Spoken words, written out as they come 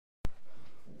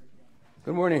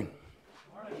Good morning.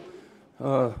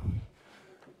 It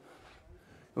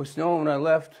was snowing when I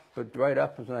left, but dried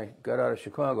up as I got out of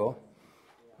Chicago.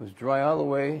 It was dry all the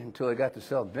way until I got to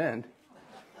South Bend.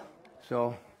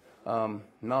 So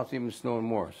now it's even snowing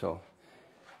more. So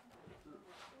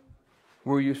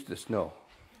we're used to snow.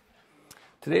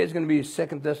 Today is going to be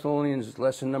 2 Thessalonians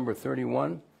Lesson number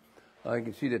 31. You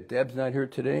can see that Deb's not here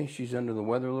today. She's under the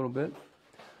weather a little bit.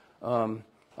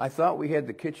 I thought we had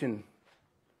the kitchen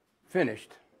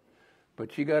finished,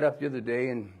 but she got up the other day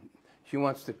and she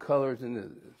wants the colors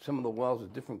and some of the walls a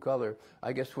different color.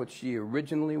 I guess what she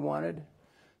originally wanted.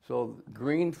 So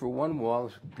green for one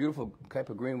wall, beautiful type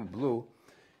of green with blue,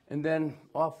 and then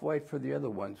off-white for the other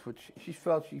ones, which she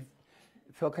felt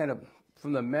kind of,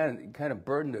 from the men, kind of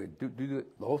burdened to do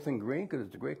the whole thing green because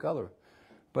it's a great color.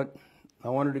 But I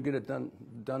want her to get it done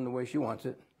the way she wants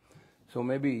it. So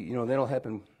maybe, that'll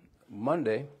happen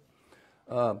Monday.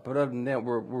 But other than that,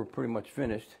 we're pretty much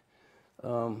finished.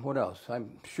 What else?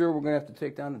 I'm sure we're going to have to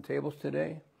take down the tables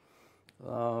today.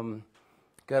 Got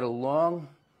a long,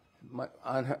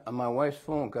 on my wife's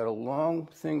phone, got a long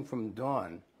thing from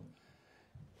Dawn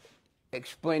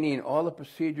explaining all the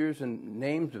procedures and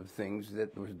names of things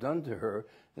that was done to her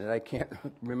that I can't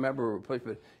remember or replace.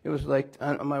 But it was like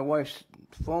on my wife's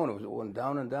phone, it was going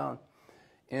down and down.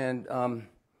 And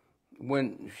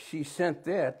when she sent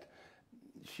that,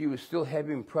 she was still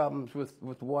having problems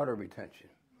with water retention.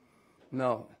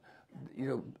 Now,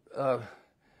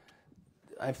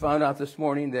 I found out this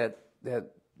morning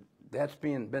that's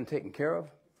been taken care of.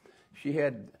 She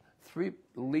had 3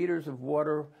 liters of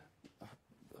water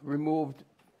removed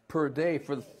per day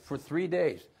for 3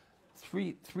 days.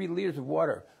 3 liters of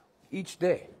water each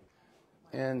day.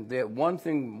 And that one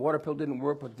thing, water pill didn't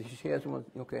work, but she has one,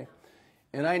 okay.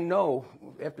 And I know,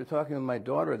 after talking with my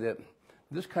daughter, that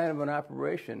this kind of an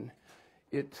operation,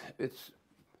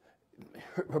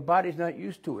 her body's not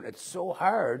used to it. It's so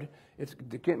hard.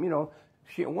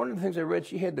 One of the things I read,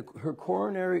 she had her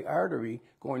coronary artery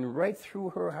going right through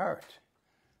her heart.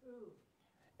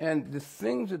 And the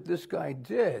things that this guy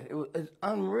did, it's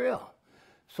unreal.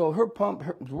 So her pump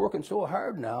is working so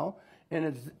hard now,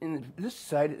 and this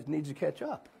side it needs to catch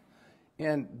up.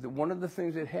 And one of the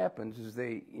things that happens is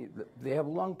they have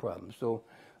lung problems. So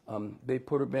they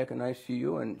put her back in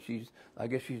ICU, and I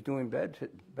guess she's doing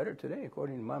better today,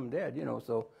 according to Mom and Dad.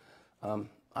 So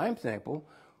I'm thankful.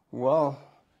 We'll all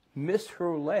miss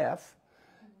her laugh,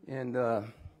 and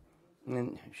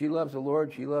she loves the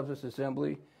Lord. She loves this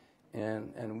assembly,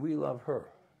 and we love her.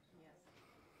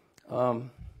 I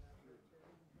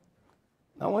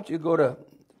want you to go to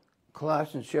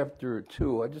Colossians chapter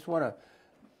 2. I just want to,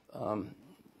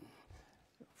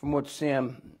 from what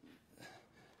Sam.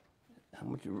 I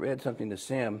want you to read something to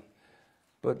Sam,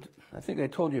 but I think I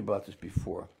told you about this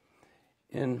before.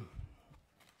 In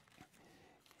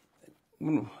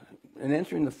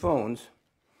answering the phones,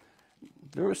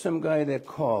 there was some guy that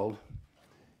called,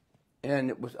 and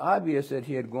it was obvious that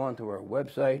he had gone to our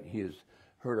website. He has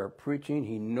heard our preaching.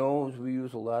 He knows we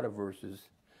use a lot of verses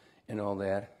and all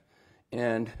that.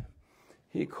 And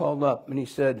he called up and he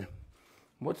said,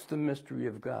 "What's the mystery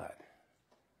of God?"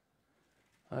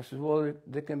 I said, "Well,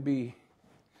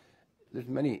 there's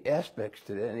many aspects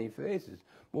to that, and he faces.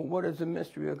 Well, what is the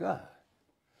mystery of God?"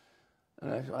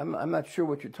 And I said, I'm not sure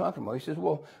what you're talking about. He says,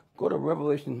 well, go to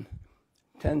Revelation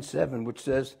 10:7, which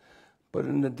says, "But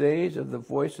in the days of the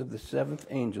voice of the 7th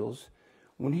angels,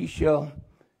 when he shall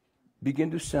begin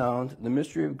to sound, the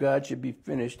mystery of God should be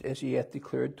finished, as he hath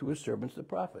declared to his servants the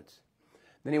prophets."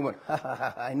 Then he went, "Ha, ha,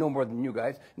 ha, I know more than you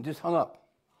guys," and just hung up.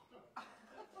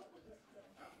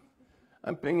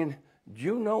 I'm thinking, do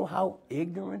you know how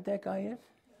ignorant that guy is?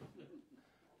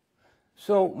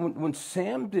 So when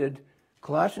Sam did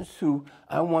Colossians 2,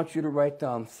 I want you to write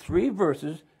down 3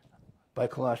 verses by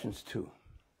Colossians 2.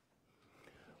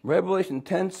 Revelation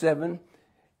 10:7,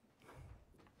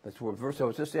 that's what verse I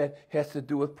was just at, has to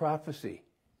do with prophecy.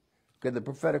 Okay, the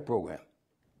prophetic program.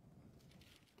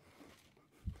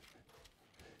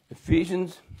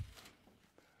 Ephesians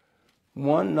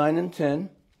 1:9 and 10.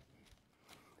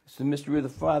 It's the mystery of the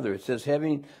Father. It says,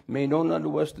 "Having made known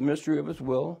unto us the mystery of his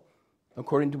will,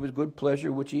 according to his good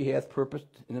pleasure, which he hath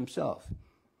purposed in himself.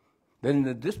 That in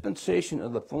the dispensation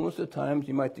of the fullness of times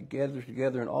he might gather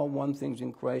together in all one things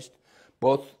in Christ,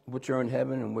 both which are in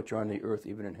heaven and which are on the earth,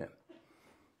 even in him."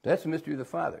 That's the mystery of the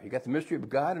Father. You got the mystery of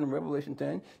God in Revelation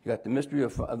 10. You got the mystery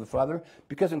of the Father.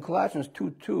 Because in Colossians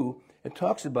 2:2, it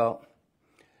talks about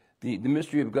the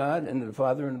mystery of God and the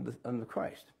Father and the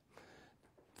Christ.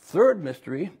 Third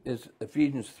mystery is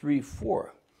Ephesians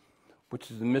 3:4, which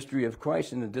is the mystery of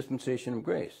Christ in the dispensation of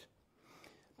grace.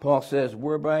 Paul says,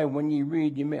 whereby when ye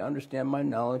read, you may understand my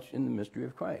knowledge in the mystery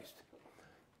of Christ.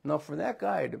 Now, for that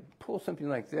guy to pull something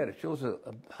like that, it shows a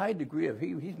high degree of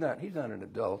he's not an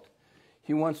adult.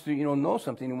 He wants to know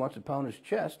something. He wants to pound his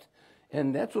chest,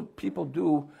 and that's what people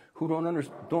do who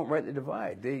don't rightly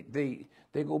divide.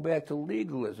 They go back to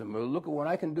legalism, or look at what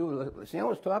I can do. Sam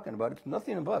was talking about. It's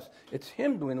nothing of us. It's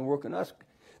him doing the work in us.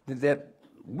 That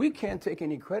we can't take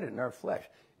any credit in our flesh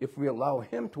if we allow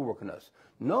him to work in us.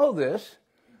 Know this,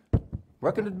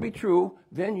 reckon it to be true,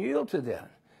 then yield to that.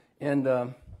 And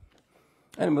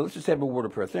anyway, let's just have a word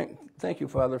of prayer. Thank you,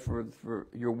 Father, for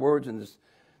your words and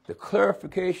the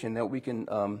clarification that we can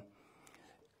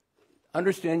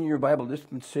understand your Bible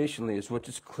dispensationally is what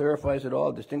just clarifies it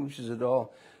all, distinguishes it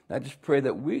all. And I just pray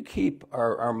that we keep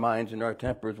our minds and our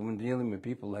tempers when dealing with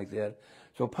people like that,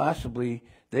 so possibly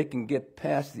they can get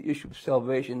past the issue of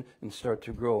salvation and start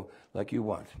to grow like you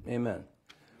want. Amen.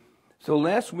 So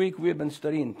last week we have been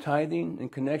studying tithing in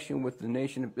connection with the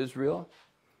nation of Israel,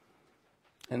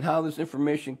 and how this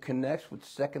information connects with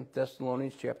 2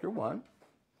 Thessalonians chapter 1.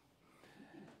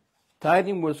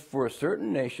 Tithing was for a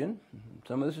certain nation.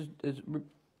 Some of this is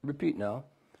repeat now,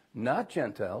 not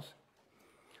Gentiles.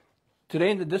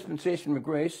 Today in the dispensation of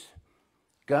grace,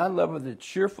 God loveth the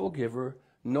cheerful giver,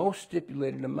 no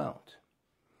stipulated amount.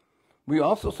 We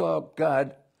also saw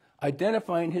God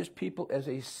identifying his people as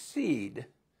a seed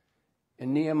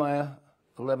in Nehemiah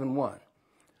 11:1.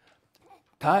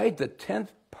 Tithe the 10th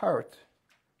part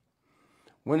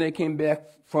when they came back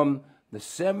from the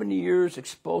 70 years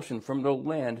expulsion from their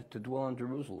land to dwell in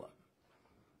Jerusalem.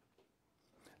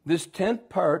 This 10th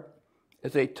part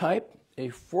is a type, a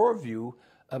foreview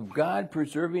of God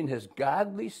preserving his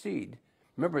godly seed.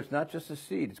 Remember, it's not just a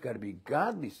seed, it's got to be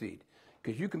godly seed.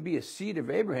 Because you can be a seed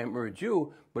of Abraham or a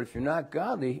Jew, but if you're not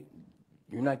godly,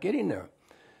 you're not getting there.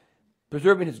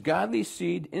 Preserving his godly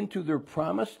seed into their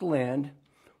promised land,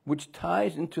 which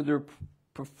ties into their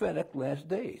prophetic last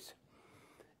days.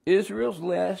 Israel's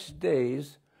last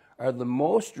days are the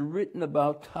most written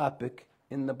about topic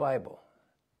in the Bible.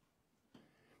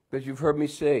 Because you've heard me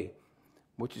say,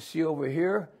 what you see over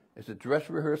here is a dress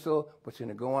rehearsal, what's going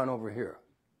to go on over here.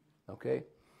 Okay?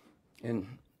 And,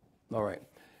 all right.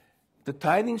 The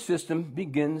tithing system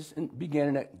began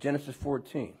in Genesis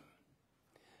 14.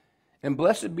 And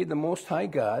blessed be the Most High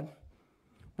God,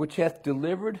 which hath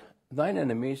delivered thine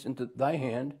enemies into thy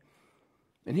hand,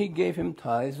 and he gave him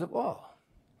tithes of all.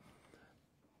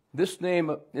 This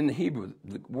name in the Hebrew,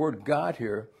 the word God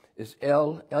here, is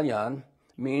El Elyon,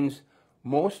 means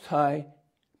Most High,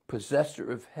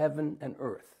 possessor of heaven and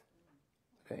earth.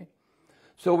 Okay?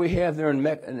 So we have there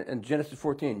in Genesis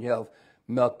 14, you have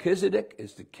Melchizedek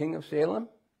is the king of Salem.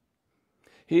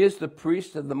 He is the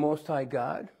priest of the Most High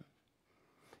God.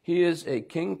 He is a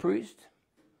king priest.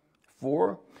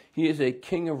 4, he is a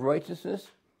king of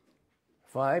righteousness.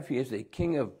 5, he is a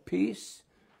king of peace.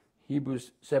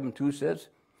 Hebrews 7:2 says.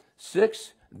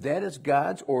 6, that is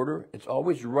God's order. It's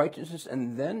always righteousness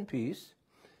and then peace.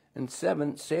 And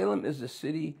 7, Salem is the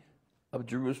city of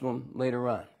Jerusalem later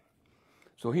on.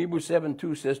 So Hebrews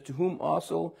 7:2 says, to whom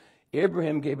also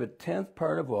Abraham gave a 10th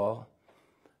part of all,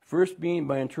 first being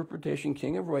by interpretation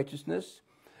king of righteousness,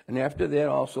 and after that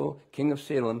also king of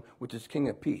Salem, which is king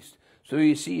of peace. So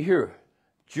you see here,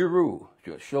 Jeru,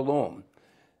 Shalom,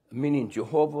 meaning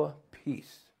Jehovah,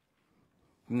 peace,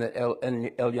 from the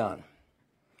Elyon.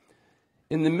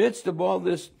 In the midst of all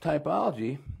this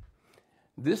typology,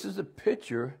 this is a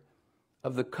picture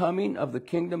of the coming of the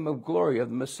kingdom of glory of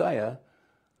the Messiah,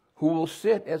 who will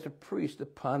sit as a priest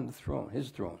upon the throne,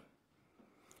 his throne.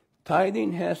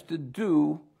 Tithing has to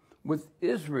do with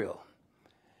Israel.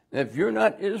 And if you're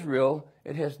not Israel,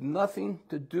 it has nothing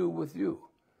to do with you.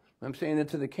 I'm saying it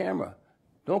to the camera.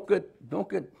 Don't get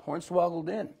hornswoggled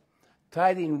in.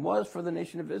 Tithing was for the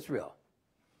nation of Israel.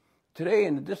 Today,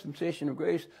 in the dispensation of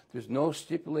grace, there's no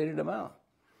stipulated amount.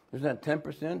 There's not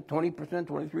 10%, 20%,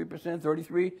 23%,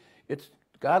 33%. It's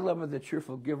God loveth the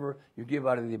cheerful giver. You give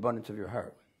out of the abundance of your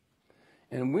heart.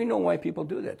 And we know why people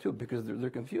do that, too, because they're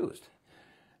confused.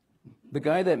 The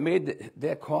guy that made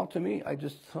that call to me, I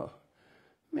just thought,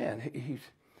 man,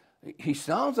 he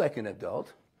sounds like an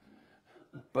adult.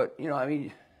 But, I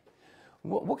mean,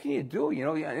 what can you do?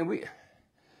 And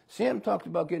Sam talked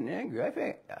about getting angry.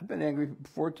 I've been angry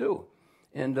before too,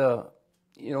 and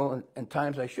and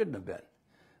times I shouldn't have been,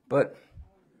 but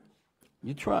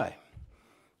you try.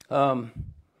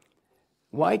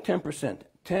 Why 10%?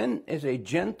 10 is a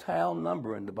Gentile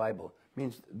number in the Bible.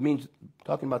 Means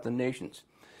talking about the nations.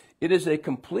 It is a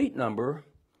complete number,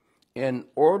 an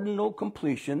ordinal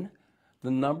completion,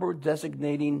 the number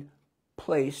designating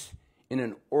place in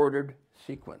an ordered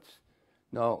sequence.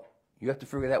 Now, You have to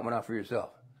figure that one out for yourself.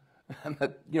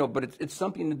 But it's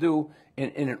something to do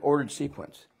in an ordered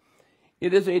sequence.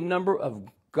 It is a number of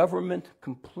government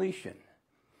completion.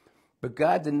 But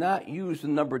God did not use the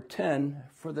number 10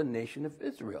 for the nation of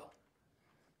Israel.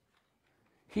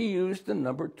 He used the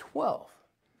number 12.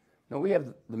 Now, we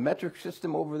have the metric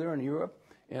system over there in Europe,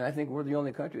 and I think we're the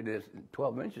only country that has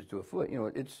 12 inches to a foot.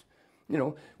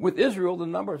 With Israel, the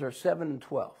numbers are 7 and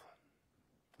 12.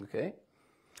 Okay?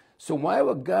 So why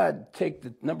would God take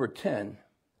the number 10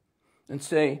 and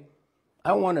say,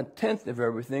 I want a tenth of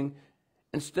everything,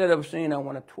 instead of saying I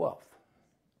want a 12th?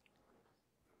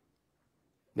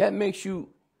 That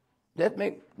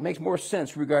makes more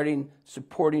sense regarding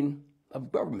supporting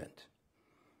of government.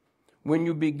 When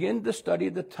you begin to study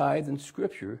the tithe in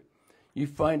Scripture, you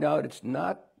find out it's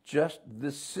not just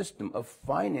this system of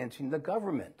financing the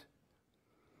government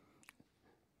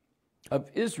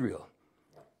of Israel.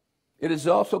 It is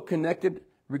also connected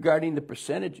regarding the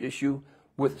percentage issue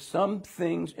with some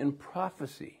things in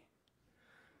prophecy.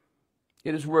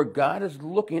 It is where God is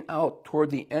looking out toward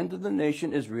the end of the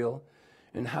nation Israel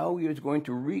and how he is going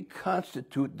to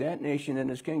reconstitute that nation and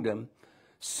his kingdom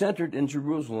centered in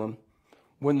Jerusalem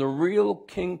when the real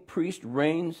king priest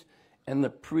reigns and the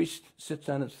priest sits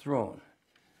on his throne.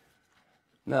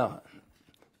 Now,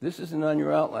 this isn't on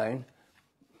your outline,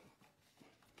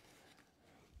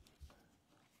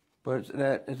 but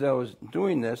as I was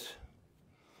doing this,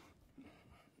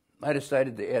 I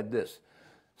decided to add this.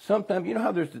 Sometimes, you know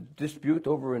how there's a dispute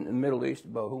over in the Middle East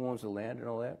about who owns the land and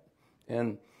all that?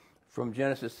 And from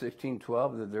Genesis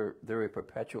 16:12, that they're a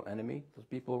perpetual enemy, those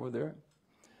people over there.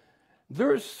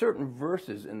 There's certain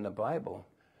verses in the Bible,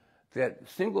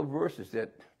 single verses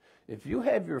that if you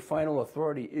have your final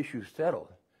authority issue settled,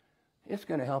 it's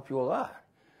going to help you a lot.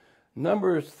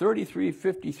 Numbers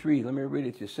 33:53, let me read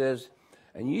it. It says,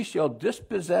 and ye shall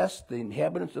dispossess the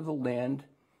inhabitants of the land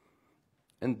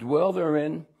and dwell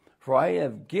therein, for I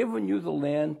have given you the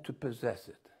land to possess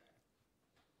it.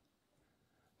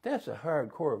 That's a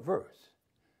hardcore verse.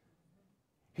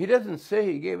 He doesn't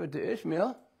say he gave it to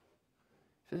Ishmael.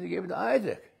 He says he gave it to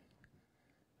Isaac.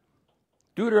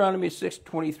 Deuteronomy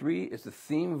 6:23 is the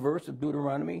theme verse of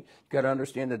Deuteronomy. You've got to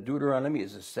understand that Deuteronomy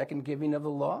is the second giving of the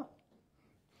law.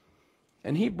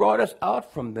 And he brought us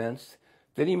out from thence,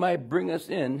 that he might bring us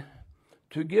in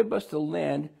to give us the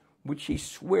land which he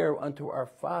sware unto our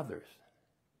fathers.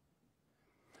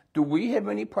 Do we have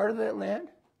any part of that land?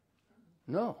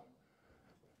 No.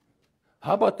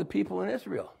 How about the people in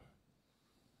Israel?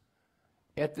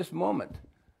 At this moment,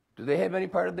 do they have any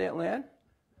part of that land?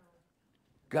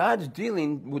 God's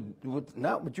dealing with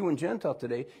not with Jew and Gentile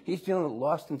today. He's dealing with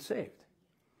lost and saved.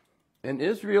 And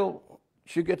Israel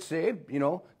should get saved,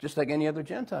 just like any other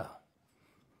Gentile.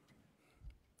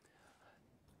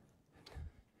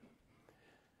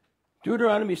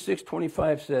 Deuteronomy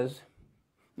 6:25 says,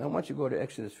 now I want you to go to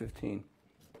Exodus 15.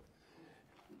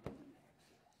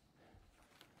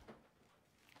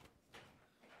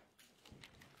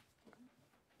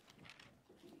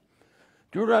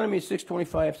 Deuteronomy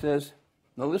 6:25 says,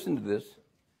 now listen to this.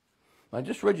 I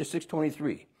just read you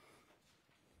 6:23.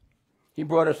 He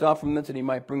brought us out from thence that he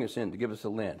might bring us in to give us the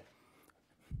land.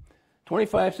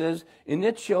 25 says, and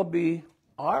it shall be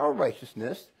our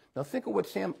righteousness. Now think of what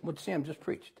Sam just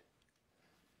preached.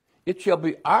 It shall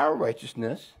be our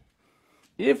righteousness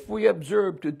if we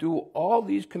observe to do all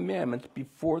these commandments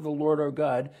before the Lord our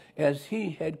God as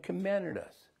he had commanded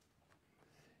us.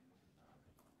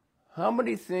 How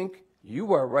many think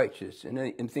you are righteous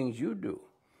in things you do?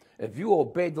 If you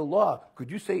obeyed the law, could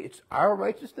you say it's our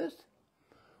righteousness?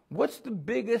 What's the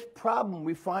biggest problem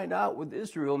we find out with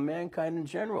Israel and mankind in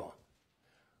general?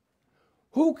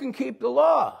 Who can keep the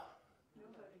law?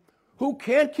 Who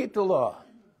can't keep the law?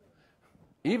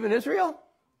 Even Israel?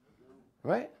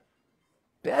 Right?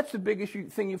 That's the biggest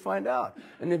thing you find out.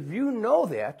 And if you know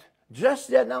that, just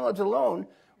that knowledge alone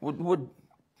would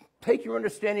take your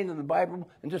understanding of the Bible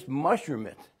and just mushroom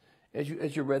it as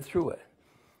you read through it.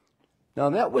 Now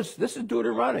this is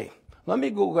Deuteronomy. Let me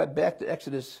go back to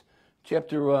Exodus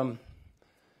chapter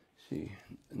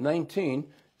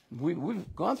 19.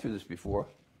 We've gone through this before.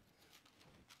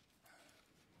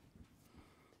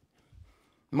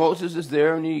 Moses is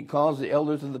there, and he calls the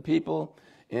elders of the people,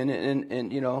 and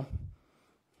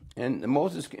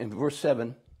Moses in verse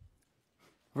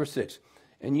 6,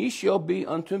 and ye shall be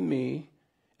unto me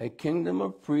a kingdom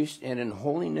of priests and an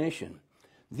holy nation.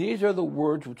 These are the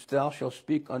words which thou shalt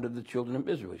speak unto the children of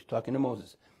Israel. He's talking to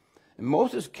Moses. And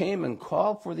Moses came and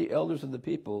called for the elders of the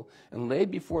people and laid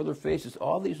before their faces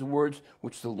all these words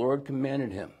which the Lord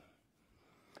commanded him.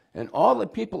 And all the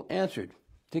people answered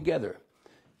together,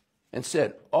 and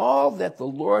said, all that the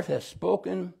Lord has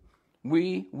spoken,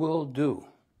 we will do.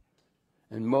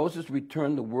 And Moses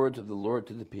returned the words of the Lord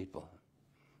to the people.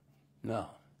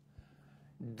 Now,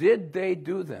 did they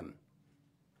do them?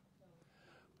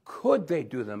 Could they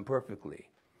do them perfectly?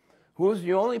 Who is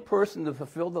the only person to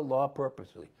fulfill the law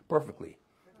perfectly?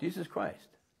 Jesus Christ.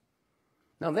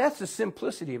 Now that's the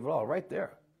simplicity of it all right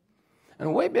there.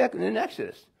 And way back in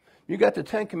Exodus, you got the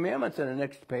 10 Commandments on the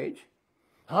next page.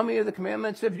 How many of the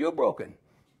commandments have you broken?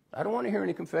 I don't want to hear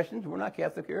any confessions. We're not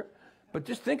Catholic here. But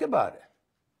just think about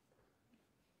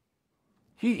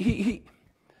it.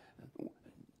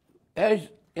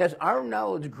 As our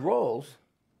knowledge grows,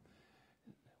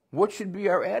 what should be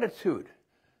our attitude?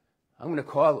 I'm going to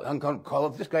call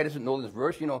if this guy doesn't know this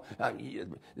verse,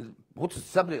 what's the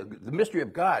subject, the mystery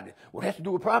of God? What has to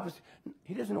do with prophecy?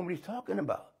 He doesn't know what he's talking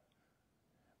about.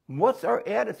 What's our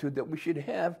attitude that we should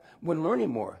have when learning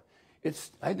more?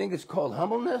 I think it's called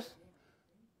humbleness,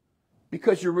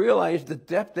 because you realize the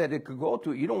depth that it could go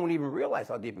to. You don't even realize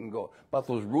how deep it can go. About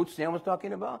those roots Sam was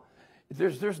talking about,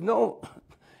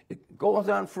 it goes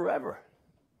on forever.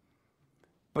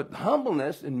 But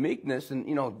humbleness and meekness and,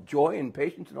 joy and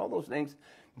patience and all those things,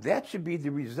 that should be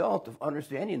the result of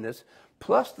understanding this,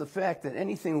 plus the fact that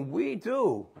anything we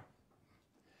do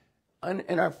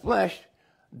in our flesh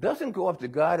doesn't go up to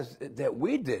God that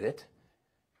we did it,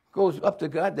 goes up to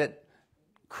God that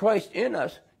Christ in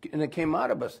us, and it came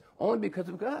out of us only because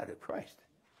of God, of Christ.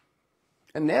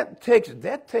 And that takes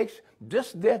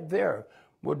just that there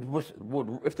would,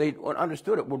 if they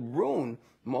understood it, would ruin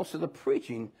most of the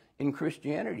preaching in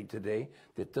Christianity today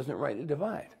that doesn't rightly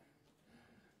divide.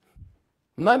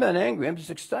 I'm not angry, I'm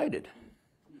just excited.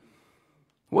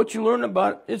 What you learn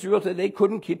about Israel is that they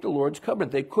couldn't keep the Lord's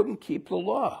covenant. They couldn't keep the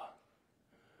law.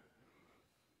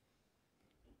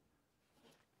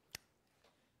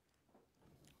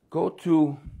 Go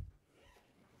to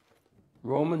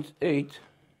Romans 8,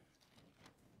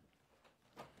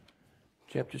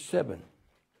 chapter 7.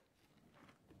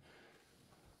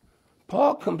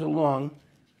 Paul comes along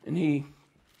and he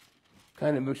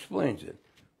kind of explains it.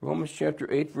 Romans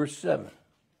chapter 8, verse 7.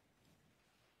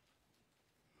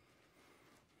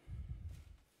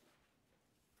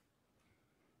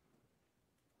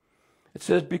 It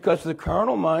says, because the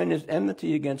carnal mind is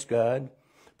enmity against God,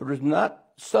 but is not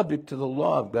subject to the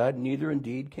law of God, neither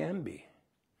indeed can be.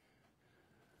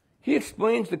 He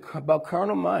explains about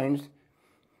carnal minds,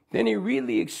 then he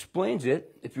really explains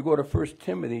it, if you go to 1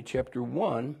 Timothy chapter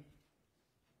 1,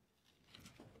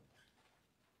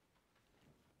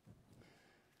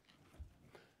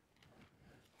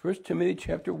 First Timothy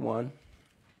chapter 1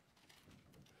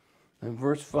 and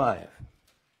verse 5.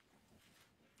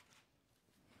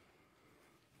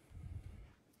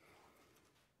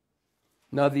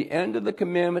 Now the end of the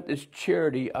commandment is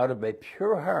charity out of a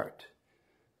pure heart,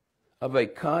 of a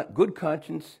good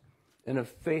conscience, and of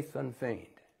faith unfeigned.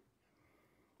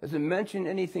 Does it mention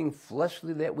anything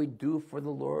fleshly that we do for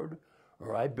the Lord?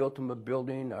 Or I built him a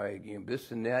building, this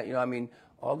and that,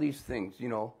 all these things,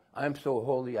 I'm so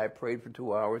holy, I prayed for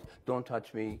 2 hours, don't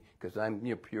touch me because I'm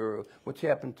pure. What's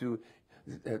happened to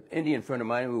an Indian friend of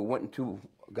mine who went into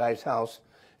a guy's house,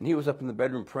 and he was up in the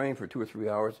bedroom praying for 2 or 3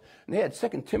 hours, and they had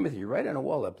 2 Timothy right on a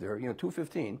wall up there,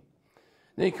 2:15.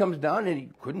 Then he comes down and he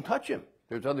couldn't touch him.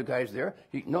 There's other guys there.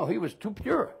 He was too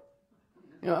pure.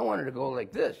 I wanted to go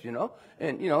like this,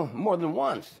 and, more than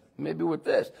once, maybe with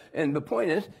this. And the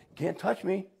point is, can't touch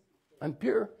me. I'm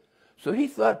pure. So he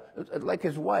thought, like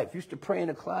his wife, used to pray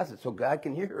in a closet so God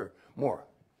can hear her more.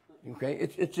 Okay?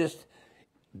 It's just,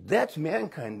 that's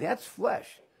mankind. That's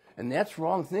flesh. And that's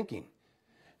wrong thinking.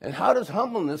 And how does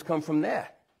humbleness come from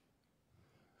that?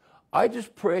 I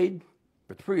just prayed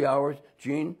for 3 hours.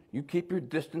 Gene, you keep your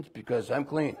distance because I'm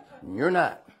clean. And you're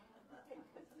not.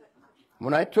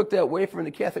 When I took that way from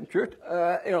the Catholic Church,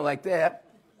 like that,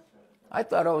 I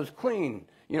thought I was clean,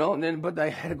 but I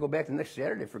had to go back the next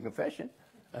Saturday for confession.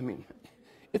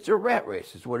 It's a rat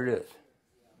race is what it is.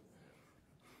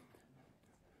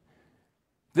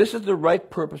 This is the right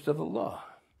purpose of the law.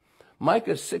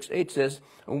 Micah 6:8 says,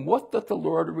 and what doth the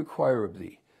Lord require of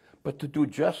thee, but to do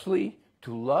justly,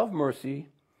 to love mercy,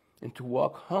 and to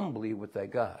walk humbly with thy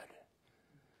God.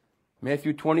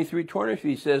 Matthew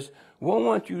 23:23 says,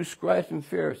 woe unto you, scribes and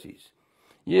Pharisees!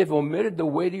 Ye have omitted the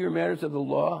weightier matters of the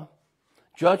law,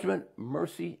 judgment,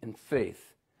 mercy, and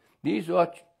faith. These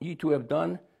ought ye to have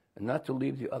done, and not to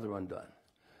leave the other undone.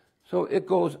 So it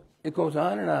goes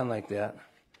on and on like that.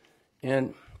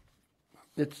 And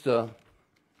it's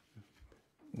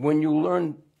when you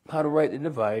learn how to rightly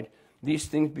divide, these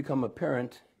things become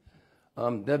apparent.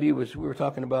 Debbie we were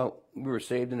talking about, we were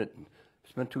saved in it,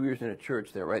 spent 2 years in a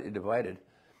church that rightly divided.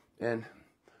 And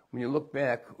when you look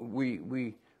back, we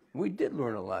did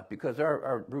learn a lot because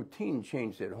our routine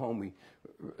changed at home. We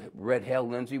read Hal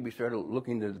Lindsey. We started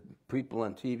looking at people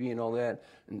on TV and all that,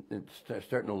 and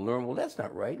starting to learn. Well, that's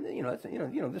not right. That's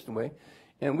this the way.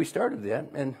 And we started that,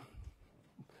 and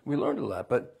we learned a lot.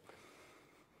 But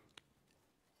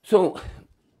so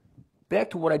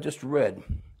back to what I just read.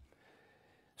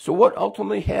 So what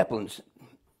ultimately happens?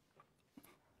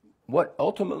 What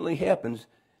ultimately happens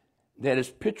that is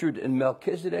pictured in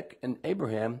Melchizedek and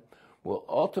Abraham will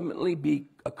ultimately be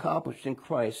accomplished in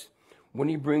Christ when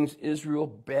he brings Israel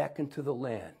back into the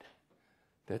land.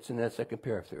 That's in that second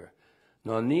paragraph there.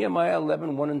 Now, Nehemiah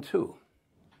 11:1 and 2.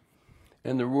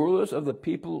 And the rulers of the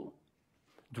people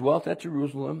dwelt at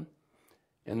Jerusalem,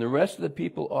 and the rest of the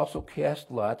people also cast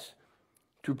lots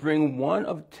to bring 1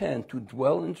 of 10 to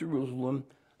dwell in Jerusalem,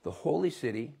 the holy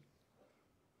city,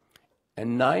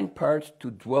 and 9 parts to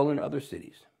dwell in other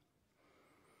cities.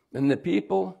 And the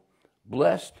people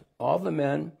blessed all the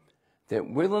men that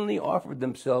willingly offered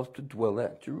themselves to dwell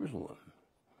at Jerusalem.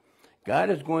 God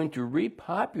is going to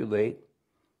repopulate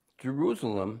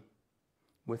Jerusalem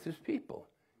with his people.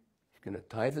 He's going to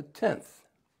tithe a tenth.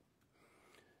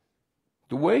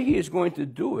 The way he is going to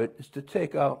do it is to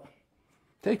take out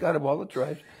of all the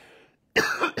tribes,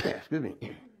 excuse me,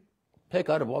 take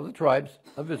out of all the tribes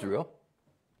of Israel,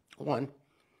 1.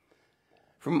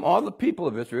 From all the people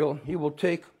of Israel, he will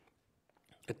take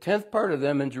a tenth part of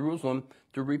them in Jerusalem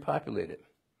to repopulate it.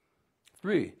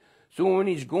 3. So when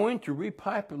he's going to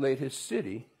repopulate his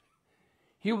city,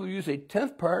 he will use a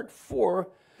tenth part for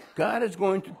God is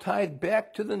going to tithe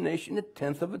back to the nation a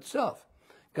tenth of itself.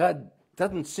 God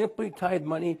doesn't simply tithe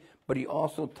money, but he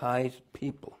also tithes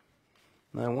people.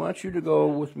 Now I want you to go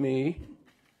with me.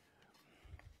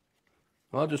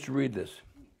 I'll just read this.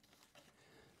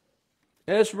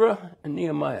 Ezra and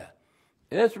Nehemiah.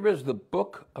 Ezra is the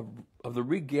book of the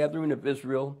regathering of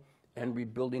Israel and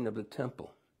rebuilding of the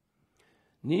temple.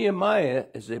 Nehemiah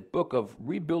is a book of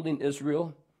rebuilding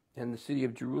Israel and the city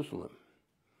of Jerusalem.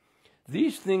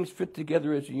 These things fit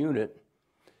together as a unit.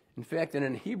 In fact, in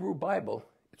a Hebrew Bible,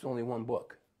 it's only one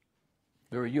book.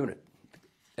 They're a unit.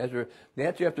 Ezra,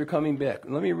 that's after coming back.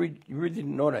 Let me read the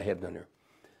note I have down there.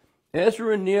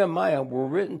 Ezra and Nehemiah were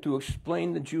written to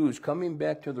explain the Jews coming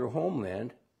back to their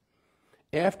homeland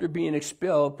after being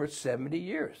expelled for 70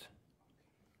 years.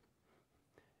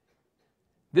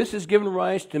 This has given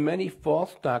rise to many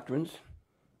false doctrines,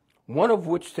 one of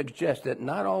which suggests that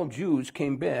not all Jews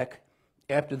came back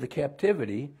after the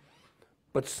captivity,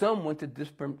 but some went to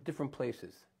different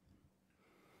places,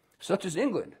 such as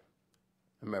England.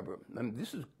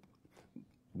 This is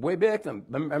way back then.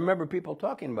 I remember people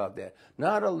talking about that.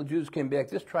 Not all the Jews came back.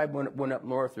 This tribe went up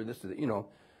north, or this,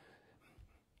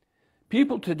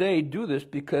 People today do this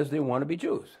because they want to be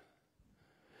Jews.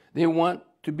 They want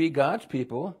to be God's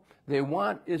people. They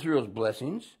want Israel's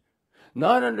blessings,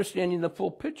 not understanding the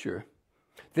full picture,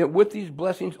 that with these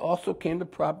blessings also came the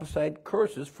prophesied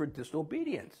curses for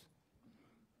disobedience.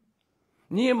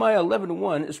 Nehemiah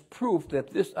 11:1 is proof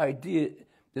that this idea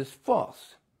is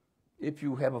false, if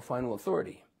you have a final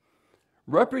authority.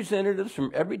 Representatives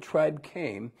from every tribe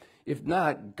came. If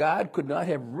not, God could not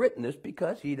have written this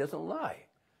because he doesn't lie.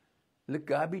 Let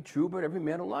God be true, but every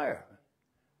man a liar.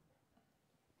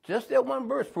 Just that one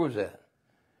verse proves that.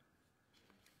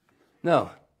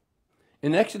 Now,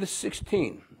 in Exodus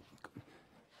 16,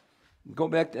 go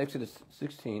back to Exodus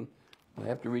 16. I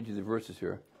have to read you the verses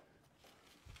here.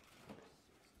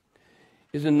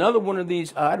 Is another one of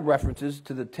these odd references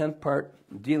to the 10th part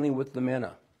dealing with the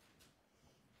manna.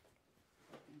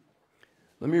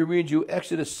 Let me read you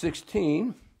Exodus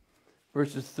 16,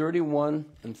 verses 31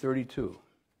 and 32.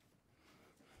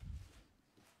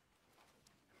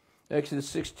 Exodus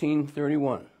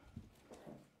 16:31.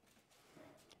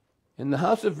 And the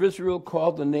house of Israel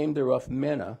called the name thereof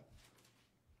manna,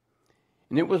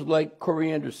 and it was like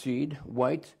coriander seed,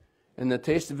 white, and the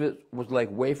taste of it was like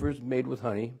wafers made with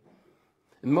honey.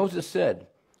 And Moses said,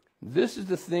 This is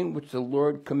the thing which the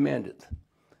Lord commanded.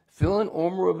 Fill an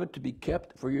omer of it to be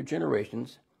kept for your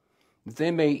generations, that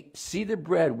they may see the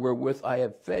bread wherewith I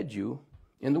have fed you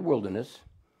in the wilderness,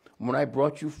 when I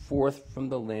brought you forth from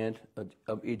the land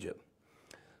of Egypt.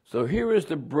 So here is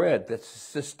the bread that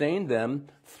sustained them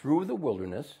through the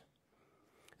wilderness,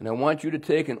 and I want you to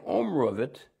take an omer of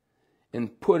it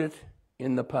and put it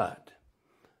in the pot.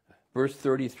 Verse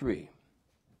 33.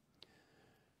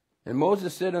 And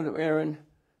Moses said unto Aaron,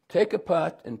 Take a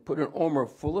pot and put an omer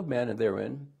full of manna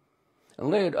therein, and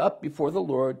lay it up before the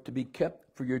Lord to be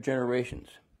kept for your generations.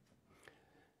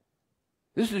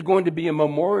 This is going to be a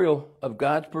memorial of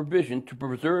God's provision to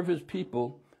preserve his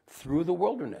people through the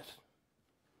wilderness.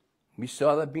 We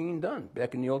saw that being done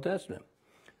back in the Old Testament.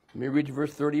 Let me read you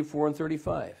verse 34 and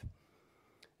 35.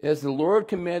 As the Lord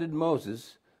commanded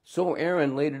Moses, so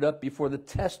Aaron laid it up before the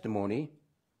testimony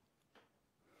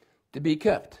to be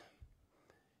kept.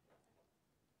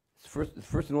 It's the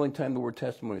first and only time the word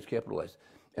testimony is capitalized.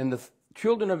 And the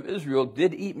children of Israel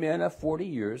did eat manna 40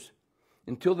 years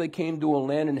until they came to a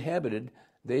land inhabited.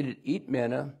 They did eat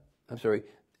manna,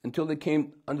 until they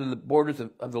came under the borders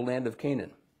of the land of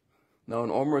Canaan. Now,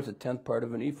 an omer is a 10th part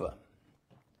of an ephah.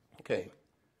 Okay.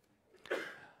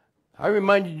 I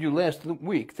reminded you last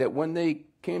week that when they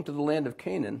came to the land of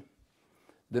Canaan,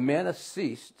 the manna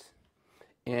ceased,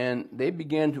 and they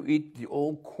began to eat the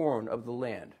old corn of the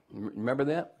land. Remember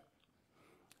that?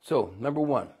 So, number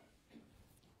one,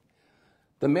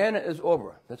 the manna is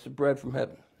over. That's the bread from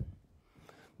heaven.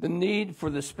 The need for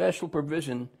the special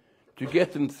provision to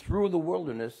get them through the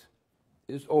wilderness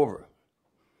is over.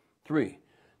 3,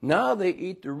 now they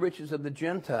eat the riches of the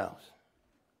Gentiles.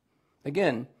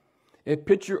 Again, a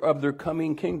picture of their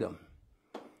coming kingdom.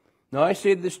 Now I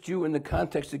say this to you in the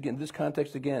context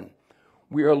again.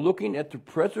 We are looking at the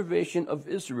preservation of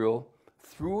Israel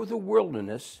through the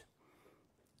wilderness,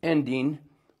 ending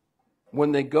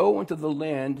when they go into the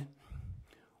land,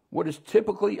 what is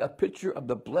typically a picture of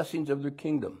the blessings of their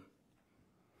kingdom.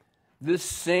 This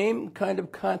same kind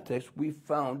of context we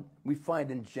find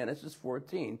in Genesis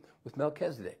 14 with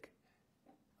Melchizedek.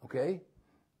 Okay?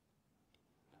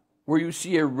 Where you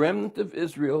see a remnant of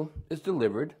Israel is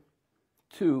delivered.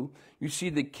 2, you see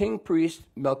the king priest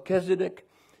Melchizedek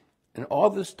and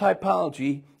all this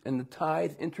typology and the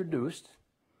tithe introduced.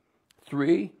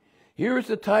 3, here is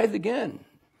the tithe again.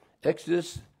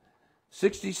 Exodus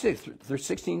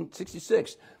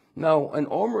 16:66. Now, an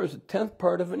omer is a 10th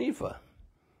part of an ephah.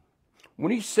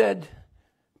 When he said,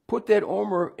 put that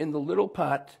omer in the little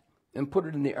pot and put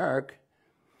it in the ark,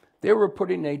 they were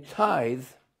putting a tithe,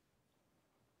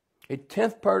 a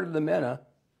 10th part of the manna,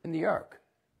 in the ark.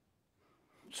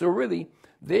 So really,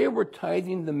 they were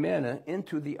tithing the manna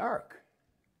into the ark.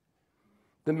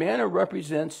 The manna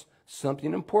represents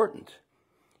something important.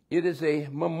 It is a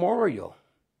memorial.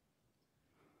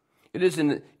 It is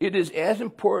as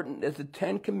important as the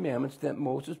 10 commandments that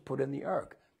Moses put in the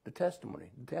ark, the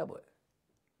testimony, the tablet.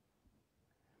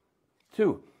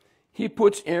 2, he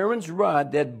puts Aaron's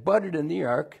rod that budded in the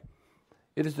ark.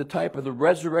 It is the type of the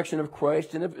resurrection of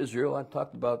Christ and of Israel. I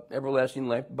talked about everlasting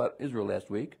life, about Israel last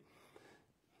week.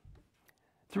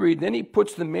 3, then he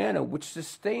puts the manna which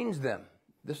sustains them.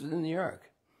 This is in the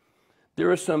ark.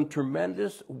 There is some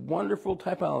tremendous, wonderful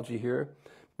typology here.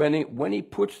 But when he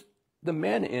puts the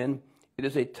manna in, it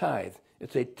is a tithe.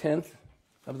 It's a 10th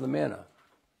of the manna.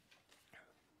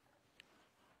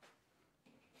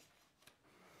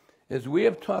 As we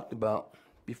have talked about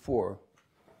before,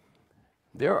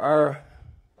 there are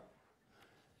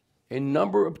a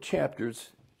number of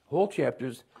chapters, whole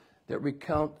chapters, that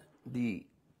recount the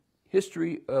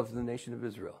history of the nation of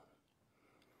Israel.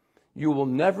 You will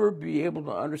never be able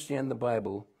to understand the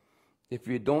Bible if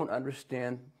you don't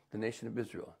understand the nation of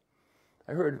Israel.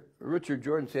 I heard Richard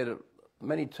Jordan say it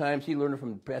many times. He learned it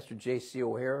from Pastor J.C.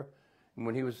 O'Hare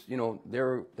when he was, they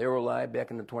were alive back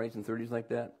in the 20s and 30s like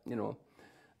that,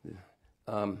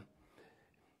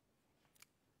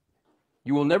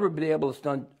 You will never be able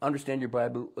to understand your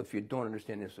Bible if you don't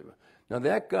understand Israel. Now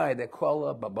that guy that called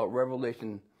up about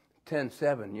Revelation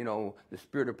 10:7, the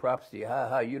spirit of prophecy,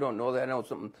 you don't know that, I know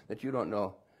something that you don't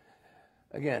know.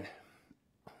 Again,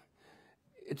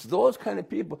 it's those kind of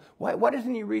people. Why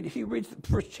doesn't he read? He reads the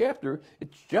first chapter.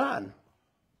 It's John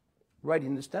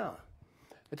writing this down.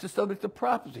 It's the subject of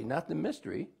prophecy, not the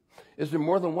mystery. Is there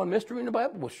more than one mystery in the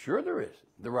Bible? Well, sure there is.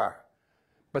 There are.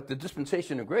 But the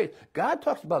dispensation of grace, God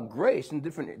talks about grace in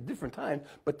different times,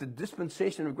 but the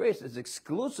dispensation of grace is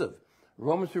exclusive.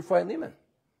 Romans through Philemon.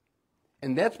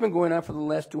 And that's been going on for the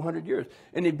last 200 years.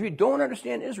 And if you don't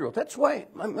understand Israel, that's why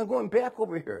I'm going back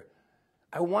over here.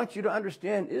 I want you to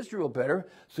understand Israel better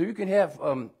so you can have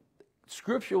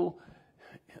scriptural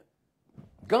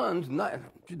guns, I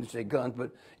shouldn't say guns,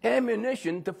 but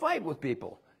ammunition to fight with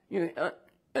people in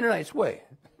a nice way.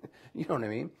 You know what I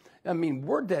mean? I mean,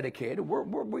 we're dedicated.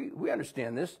 We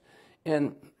understand this.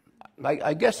 And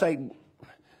I guess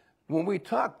when we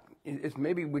talk, it's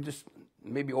maybe we just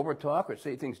over talk or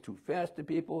say things too fast to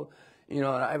people. And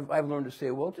I've learned to say,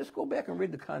 well, just go back and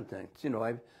read the contents.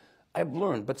 I've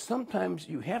learned. But sometimes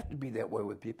you have to be that way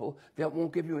with people. That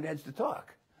won't give you an edge to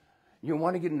talk. You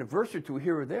want to get in a verse or two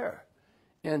here or there.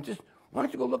 And just, why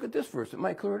don't you go look at this verse? It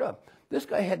might clear it up. This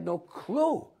guy had no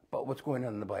clue about what's going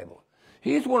on in the Bible.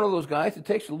 He's one of those guys that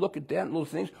takes a look at that and those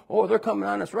things. Oh, they're coming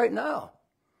on us right now.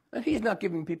 And he's not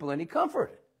giving people any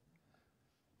comfort.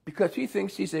 because he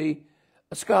thinks he's a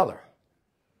scholar.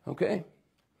 Okay?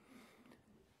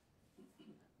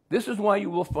 This is why you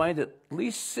will find at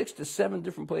least 6 to 7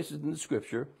 different places in the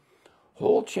Scripture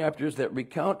whole chapters that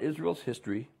recount Israel's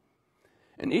history,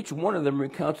 and each one of them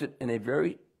recounts it in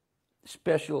very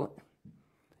special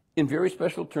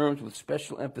terms with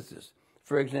special emphasis.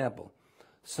 For example,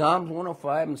 Psalms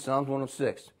 105 and Psalms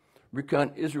 106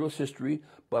 recount Israel's history,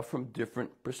 but from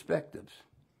different perspectives.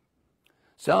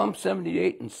 Psalm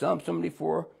 78 and Psalm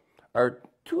 74 are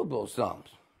 2 of those Psalms.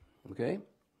 Okay?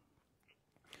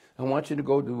 I want you to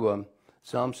go to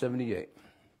Psalm 78.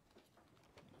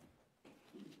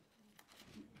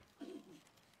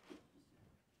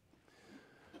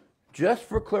 Just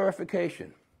for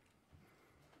clarification,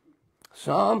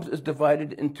 Psalms is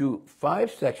divided into 5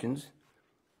 sections,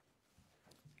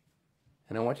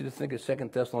 and I want you to think of 2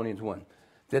 Thessalonians 1,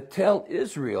 that tell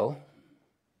Israel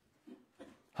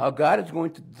how God is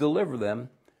going to deliver them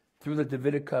through the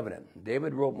Davidic covenant.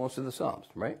 David wrote most of the Psalms,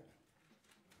 right?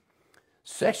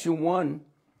 Section 1,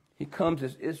 he comes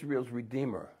as Israel's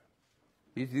redeemer.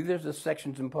 These are the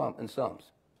sections in Psalms.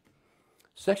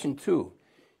 Section 2,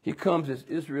 he comes as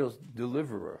Israel's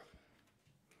deliverer.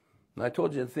 And I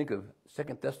told you to think of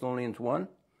 2 Thessalonians 1.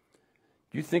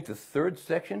 Do you think the 3rd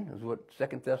section is what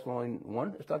 2 Thessalonians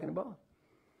 1 is talking about?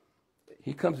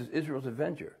 He comes as Israel's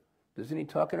avenger. Isn't he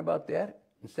talking about that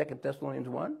in 2 Thessalonians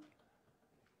 1?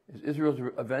 Is Israel's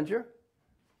avenger?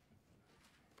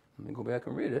 Let me go back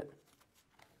and read it.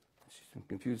 I see some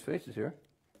confused faces here.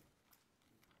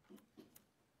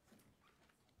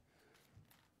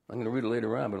 I'm going to read it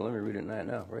later on, but let me read it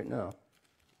right now.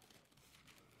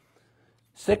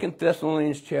 2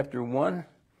 Thessalonians chapter 1,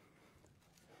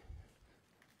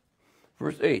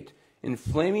 verse 8. In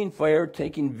flaming fire,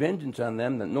 taking vengeance on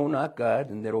them that know not God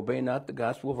and that obey not the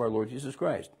gospel of our Lord Jesus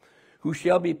Christ, who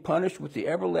shall be punished with the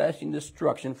everlasting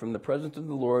destruction from the presence of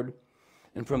the Lord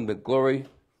and from the glory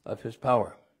of his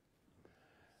power.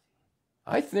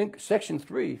 I think section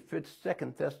 3 fits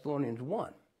 2 Thessalonians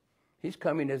 1. He's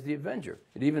coming as the avenger.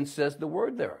 It even says the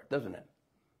word there, doesn't it?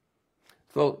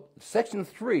 So section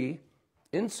 3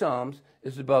 in Psalms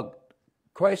is about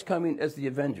Christ coming as the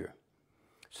avenger.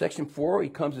 Section 4, he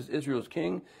comes as Israel's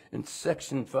king. In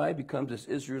section 5, he comes as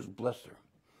Israel's blesser.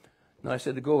 Now I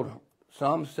said to go to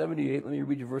Psalm 78. Let me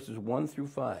read you verses 1 through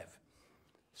 5.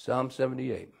 Psalm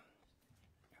 78.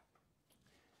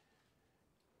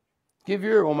 Give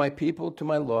ear, O my people, to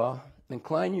my law.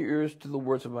 Incline your ears to the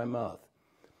words of my mouth.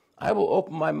 I will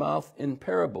open my mouth in a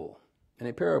parable.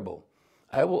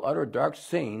 I will utter dark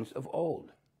sayings of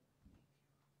old.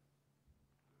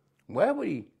 Why would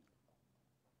he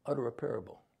utter a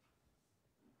parable?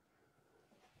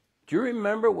 Do you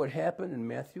remember what happened in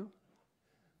Matthew?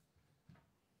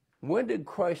 When did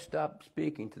Christ stop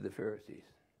speaking to the Pharisees?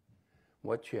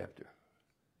 What chapter?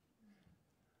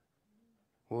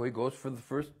 Well, he goes for the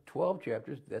first 12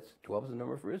 chapters. That's 12 is the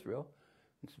number for Israel.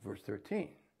 It's verse 13.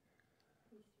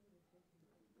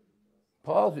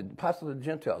 Paul's the apostle of the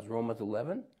Gentiles, Romans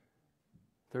 11,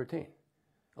 13.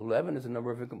 11 is the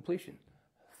number of incompletion.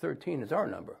 13 is our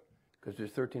number because there's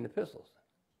 13 epistles.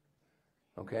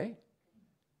 Okay?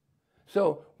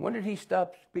 So when did he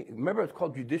stop speaking? Remember, it's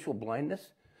called judicial blindness.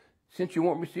 Since you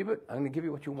won't receive it, I'm going to give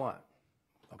you what you want.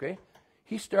 Okay?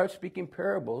 He starts speaking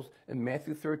parables in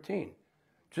Matthew 13,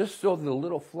 just so the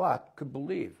little flock could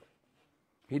believe.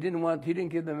 He didn't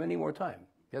give them any more time.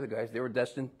 The other guys, they were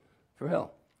destined for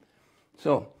hell.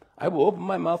 So, I will open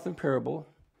my mouth in parable,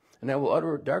 and I will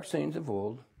utter dark sayings of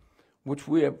old, which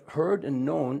we have heard and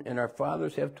known, and our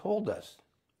fathers have told us.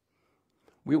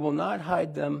 We will not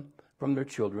hide them from their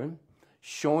children,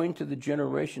 showing to the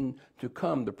generation to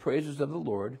come the praises of the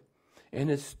Lord, and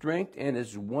his strength and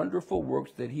his wonderful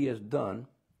works that he hath done.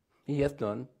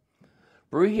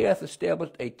 For he hath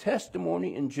established a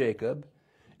testimony in Jacob,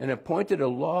 and appointed a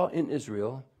law in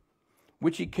Israel,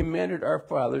 which he commanded our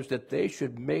fathers that they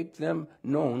should make them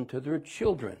known to their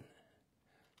children.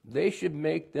 They should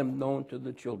make them known to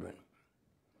the children.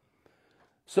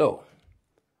 So,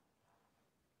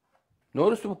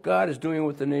 notice what God is doing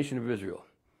with the nation of Israel.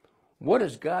 What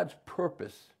is God's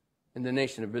purpose in the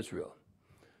nation of Israel?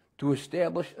 To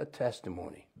establish a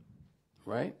testimony,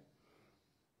 right?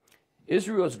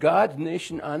 Israel is God's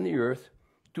nation on the earth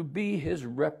to be his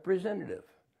representative.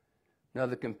 Now,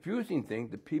 the confusing thing,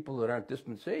 the people that aren't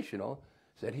dispensational,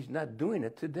 is that he's not doing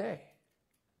it today.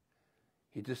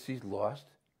 He just sees lost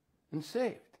and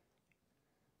saved,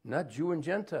 not Jew and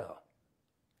Gentile.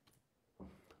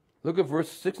 Look at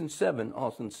verse 6 and 7,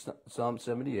 also in Psalm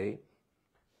 78.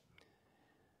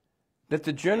 That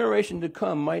the generation to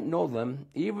come might know them,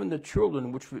 even the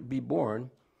children which would be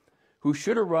born, who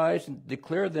should arise and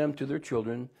declare them to their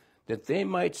children, that they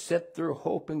might set their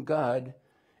hope in God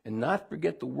and not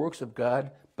forget the works of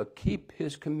God, but keep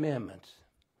his commandments.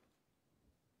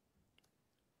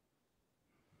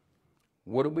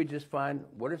 What did we just find?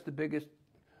 What is the biggest,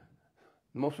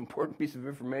 most important piece of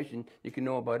information you can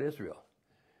know about Israel?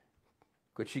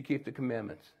 Could she keep the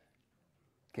commandments?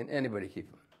 Can anybody keep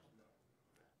them?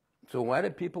 So why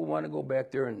did people want to go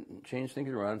back there and change things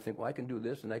around and think, well, I can do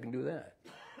this and I can do that?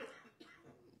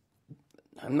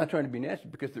 I'm not trying to be nasty,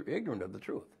 because they're ignorant of the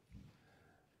truth.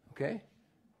 Okay?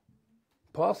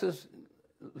 Paul says,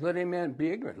 let any man be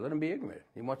ignorant. Let him be ignorant.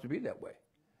 He wants to be that way.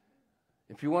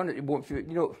 If you want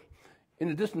to, in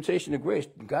the dispensation of grace,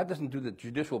 God doesn't do the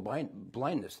judicial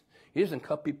blindness. He doesn't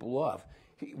cut people off.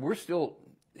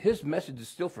 His message is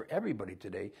still for everybody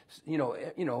today.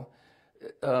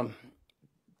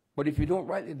 But if you don't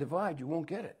rightly divide, you won't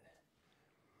get it.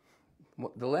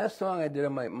 The last song I did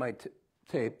on my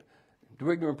tape, "Do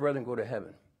Ignorant Brethren Go to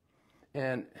Heaven?"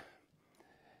 And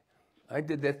I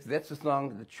did that. That's the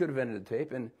song that should have ended the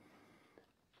tape. And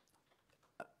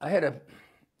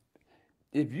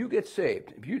if you get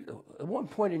saved, at one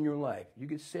point in your life, you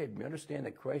get saved, you understand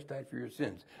that Christ died for your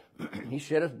sins. He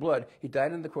shed his blood. He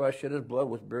died on the cross, shed his blood,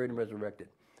 was buried and resurrected.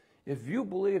 If you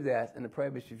believe that in the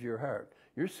privacy of your heart,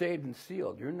 you're saved and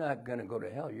sealed. You're not going to go to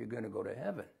hell. You're going to go to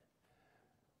heaven.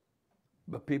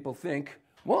 But people think,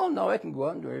 well, no, I can go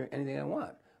out and do anything I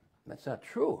want. That's not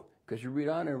true, because you read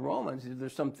on in Romans,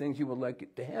 there's some things you would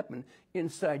like to happen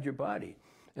inside your body.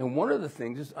 And one of the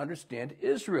things is understand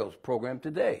Israel's program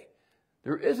today.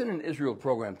 There isn't an Israel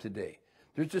program today.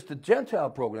 There's just a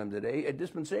Gentile program today, a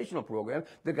dispensational program,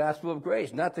 the gospel of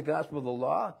grace, not the gospel of the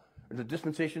law or the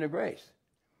dispensation of grace.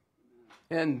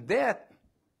 And that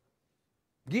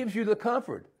gives you the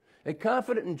comfort, a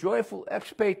confident and joyful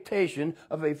expectation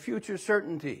of a future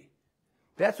certainty.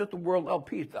 That's what the world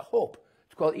LP is, the hope.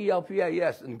 It's called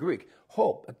ELPIS in Greek.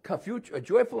 Hope, a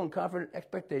joyful and confident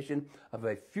expectation of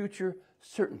a future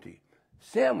certainty.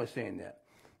 Sam was saying that.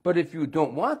 But if you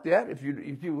don't want that, if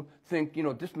you think,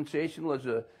 dispensational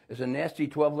is a nasty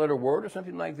 12-letter word or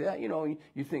something like that,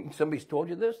 you think somebody's told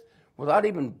you this without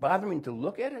even bothering to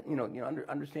look at it,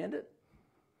 understand it.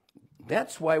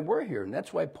 That's why we're here, and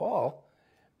that's why Paul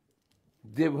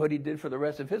did what he did for the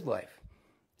rest of his life.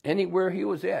 Anywhere he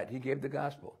was at, he gave the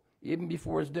gospel. Even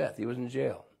before his death, he was in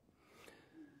jail.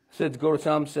 Said to go to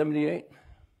Psalm 78,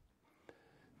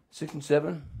 6 and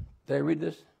 7. Did I read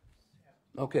this?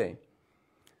 Okay.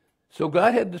 So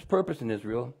God had this purpose in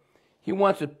Israel. He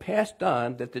wants it passed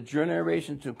on that the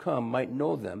generations to come might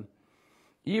know them.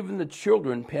 Even the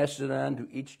children pass it on to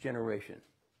each generation,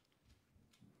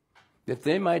 that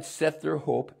they might set their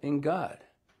hope in God.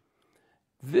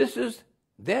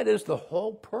 That is the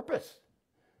whole purpose.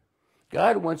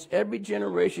 God wants every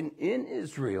generation in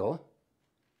Israel,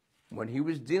 when he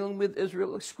was dealing with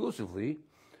Israel exclusively,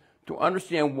 to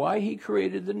understand why he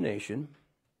created the nation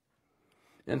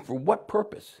and for what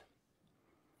purpose.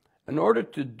 In order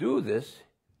to do this,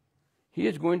 he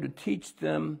is going to teach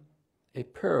them a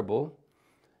parable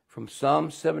from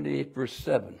Psalm 78, verse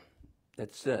 7,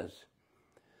 that says,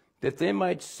 that they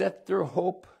might set their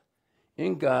hope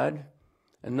in God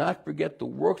and not forget the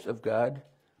works of God,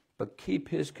 but keep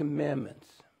his commandments.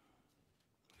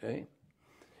 Okay?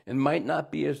 And might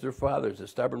not be as their fathers, a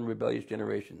stubborn, rebellious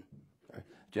generation. A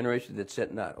generation that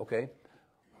set not. Okay?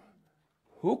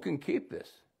 Who can keep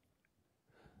this?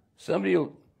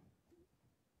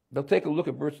 They'll take a look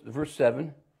at verse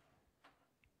 7,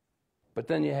 but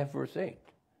then you have verse 8.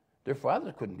 Their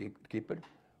fathers couldn't keep it.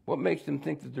 What makes them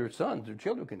think that their sons, their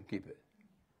children, can keep it?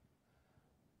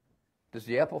 Does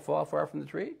the apple fall far from the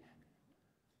tree?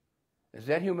 Is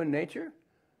that human nature?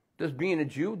 Does being a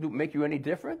Jew make you any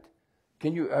different?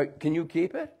 Can you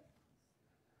keep it?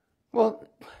 Well,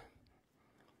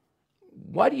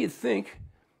 why do you think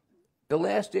the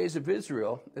last days of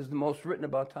Israel is the most written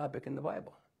about topic in the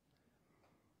Bible?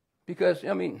 Because,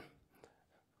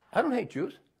 I don't hate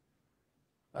Jews.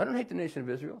 I don't hate the nation of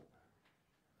Israel.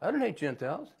 I don't hate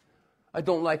Gentiles. I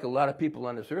don't like a lot of people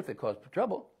on this earth that cause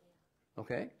trouble.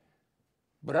 Okay?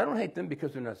 But I don't hate them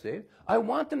because they're not saved. I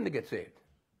want them to get saved.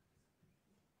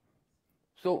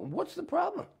 So what's the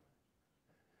problem?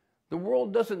 The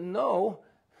world doesn't know.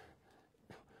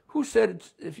 Who said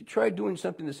if you try doing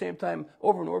something the same time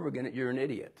over and over again, you're an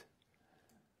idiot?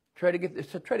 Try to get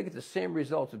the same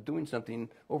results of doing something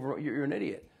over. You're an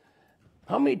idiot.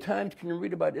 How many times can you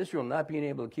read about Israel not being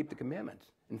able to keep the commandments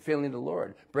and failing the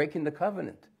Lord, breaking the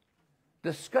covenant,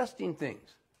 disgusting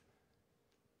things?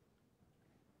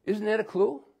 Isn't that a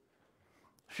clue?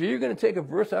 So you're going to take a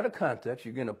verse out of context,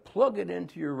 you're going to plug it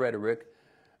into your rhetoric,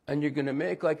 and you're going to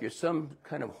make like you're some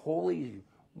kind of holy,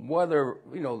 whether,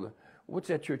 what's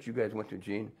that church you guys went to,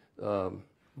 Gene?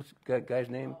 What's that guy's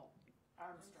name?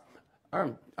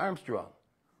 Armstrong.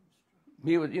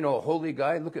 He was, a holy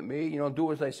guy. Look at me,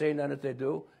 do as I say, not as they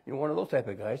do. One of those type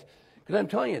of guys. Because I'm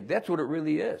telling you, that's what it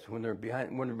really is when they're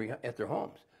at their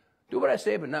homes. Do what I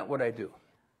say, but not what I do.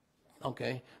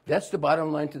 Okay? That's the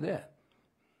bottom line to that.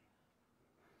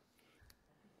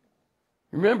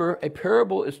 Remember, a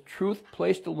parable is truth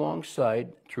placed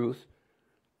alongside truth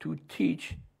to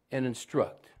teach and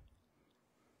instruct.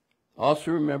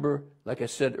 Also remember, like I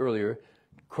said earlier,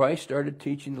 Christ started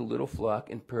teaching the little flock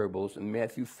in parables in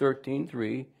Matthew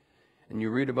 13:3, and you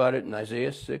read about it in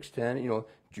Isaiah 6:10,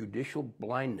 judicial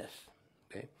blindness.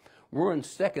 Okay? We're in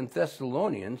 2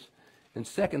 Thessalonians. In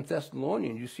 2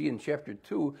 Thessalonians, you see in chapter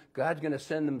 2, God's going to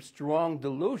send them strong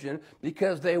delusion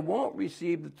because they won't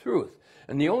receive the truth.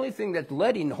 And the only thing that's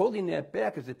holding that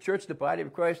back is the church, the body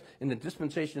of Christ, in the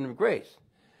dispensation of grace.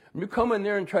 When you come in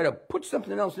there and try to put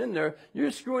something else in there,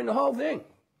 you're screwing the whole thing.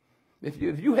 If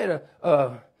you had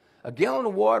a gallon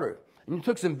of water and you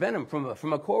took some venom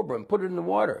from a cobra and put it in the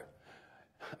water,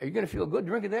 are you going to feel good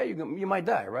drinking that? You might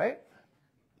die, right?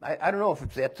 I don't know if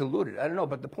it's that diluted. I don't know.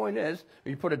 But the point is,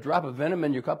 if you put a drop of venom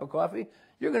in your cup of coffee,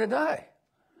 you're going to die.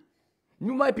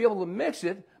 You might be able to mix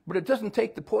it, but it doesn't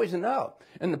take the poison out.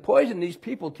 And the poison, these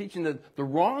people teaching the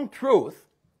wrong truth,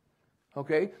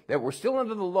 okay, that we're still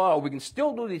under the law, we can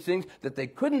still do these things that they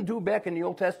couldn't do back in the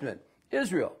Old Testament.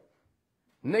 Israel,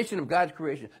 nation of God's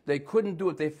creation, they couldn't do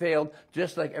it. They failed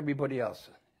just like everybody else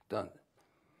done.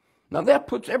 Now that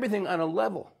puts everything on a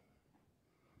level.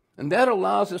 And that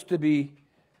allows us to be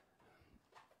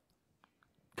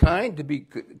kind, to be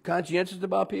conscientious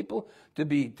about people, to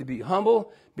be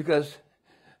humble, because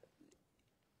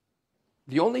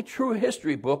the only true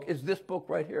history book is this book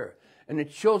right here. And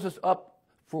it shows us up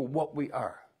for what we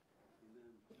are.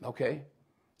 Okay?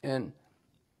 And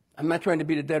I'm not trying to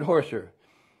beat a dead horse here.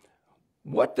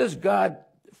 What does God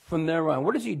from there on,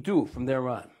 what does he do from there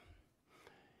on?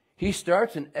 He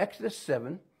starts in Exodus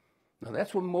 7. Now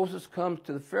that's when Moses comes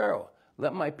to the Pharaoh.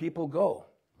 Let my people go,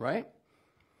 right?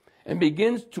 And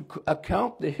begins to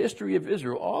account the history of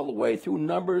Israel all the way through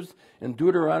Numbers and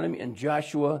Deuteronomy and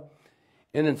Joshua.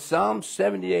 And in Psalm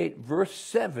 78, verse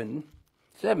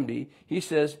 70, he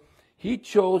says, he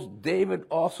chose David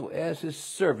also as his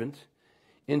servant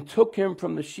and took him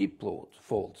from the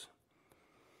sheepfolds.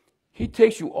 He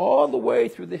takes you all the way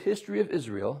through the history of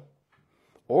Israel,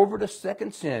 over to 2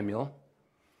 Samuel.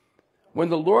 When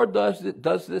the Lord does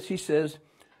this, he says,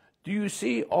 do you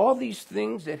see all these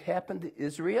things that happened to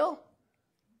Israel?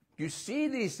 Do you see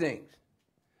these things?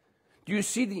 Do you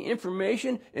see the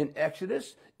information in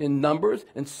Exodus, in Numbers,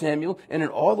 in Samuel, and in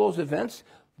all those events?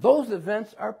 Those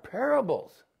events are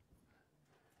parables.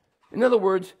 In other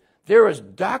words, there is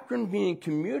doctrine being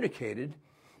communicated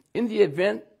in the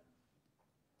events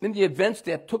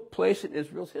that took place in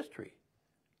Israel's history.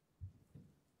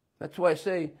 That's why I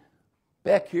say,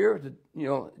 back here,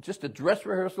 just a dress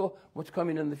rehearsal, what's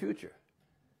coming in the future.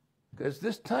 Because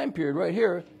this time period right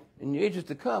here, in the ages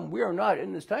to come, we are not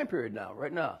in this time period now,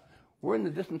 right now. We're in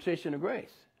the dispensation of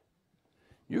grace.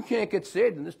 You can't get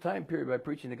saved in this time period by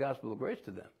preaching the gospel of grace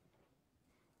to them.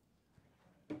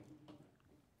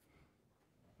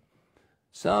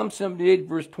 Psalm 78,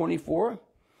 verse 24,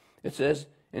 it says,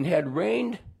 and had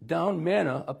rained down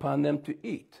manna upon them to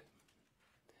eat,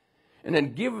 and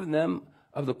had given them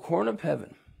of the corn of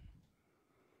heaven.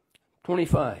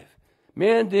 25,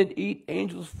 man did eat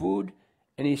angels' food,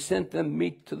 and he sent them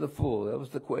meat to the full. That was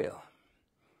the quail.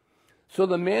 So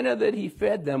the manna that he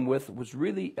fed them with was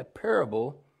really a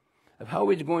parable of how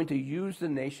he's going to use the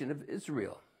nation of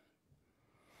Israel.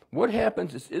 What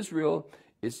happens is Israel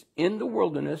is in the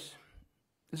wilderness.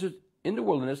 This is in the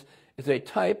wilderness is a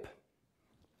type.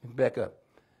 Back up.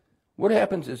 What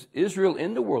happens is Israel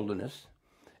in the wilderness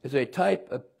is a type,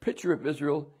 a picture of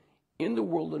Israel in the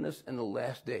wilderness in the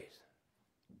last days.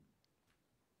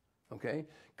 Okay?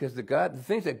 Because the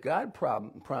things that God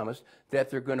promised, that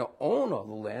they're going to own all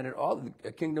the land and all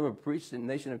the kingdom of priests and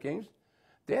nation of kings,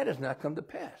 that has not come to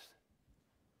pass.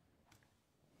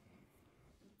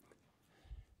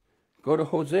 Go to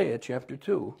Hosea chapter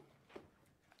 2.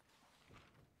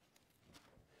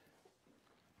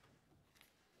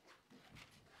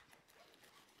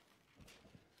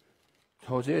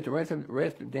 Hosea, right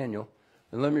after Daniel,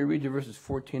 and let me read you verses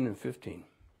 14 and 15.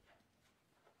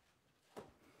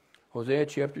 Hosea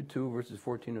chapter 2, verses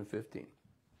 14 and 15.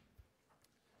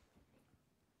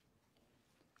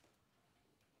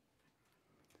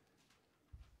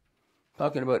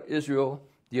 Talking about Israel,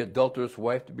 the adulterous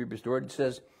wife to be restored, it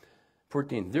says,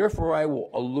 14, therefore I will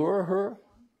allure her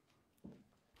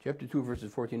Chapter 2,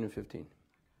 verses 14 and 15.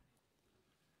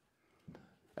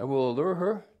 I will allure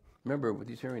her. Remember, with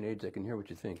these hearing aids, I can hear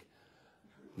what you think.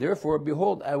 Therefore,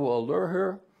 behold, I will allure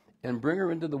her and bring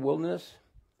her into the wilderness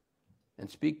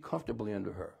and speak comfortably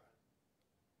unto her.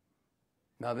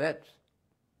 Now that's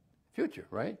future,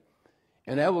 right?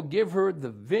 And I will give her the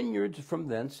vineyards from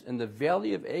thence and the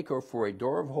valley of Achor for a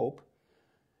door of hope,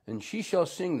 and she shall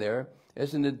sing there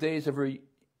as in the days of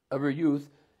her youth,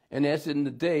 and as in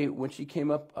the day when she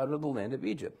came up out of the land of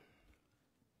Egypt.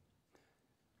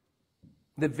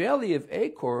 The valley of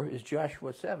Achor is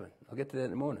Joshua 7. I'll get to that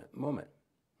in a moment.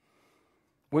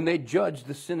 When they judge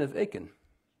the sin of Achan,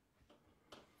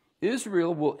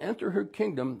 Israel will enter her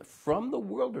kingdom from the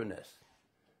wilderness.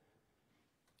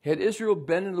 Had Israel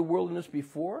been in the wilderness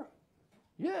before?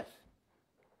 Yes.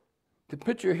 The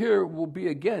picture here will be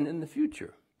again in the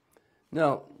future.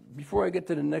 Now, before I get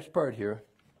to the next part here,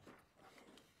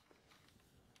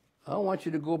 I want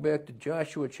you to go back to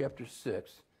Joshua chapter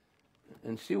 6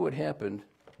 and see what happened.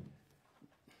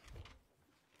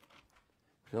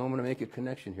 So I'm going to make a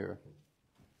connection here.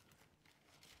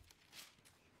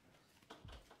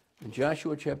 In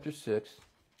Joshua chapter 6,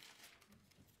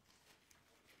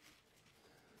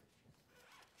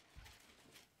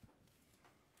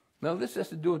 now this has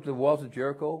to do with the walls of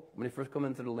Jericho, when they first come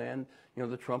into the land, you know,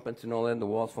 the trumpets and all that, and the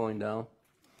walls falling down.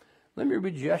 Let me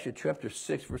read Joshua chapter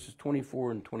 6, verses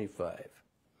 24 and 25. It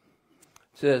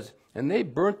says, and they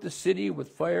burnt the city with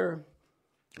fire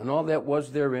and all that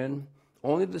was therein.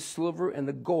 Only the silver and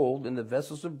the gold and the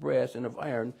vessels of brass and of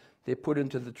iron they put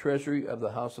into the treasury of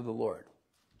the house of the Lord.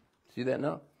 See that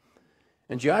now?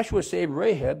 And Joshua saved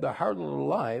Rahab, the harlot,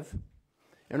 alive,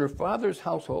 and her father's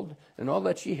household, and all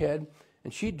that she had,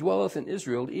 and she dwelleth in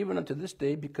Israel even unto this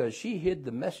day, because she hid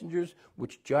the messengers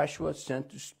which Joshua sent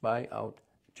to spy out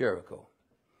Jericho.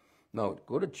 Now,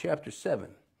 go to chapter 7.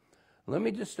 Let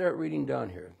me just start reading down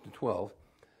here, to 12.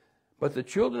 But the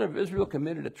children of Israel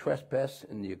committed a trespass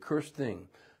in the accursed thing.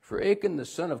 For Achan, the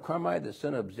son of Carmi, the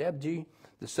son of Zabdi,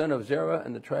 the son of Zerah,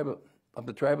 and the tribe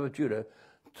of Judah,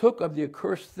 took of the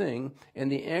accursed thing, and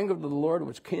the anger of the Lord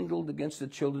was kindled against the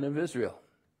children of Israel.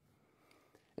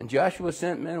 And Joshua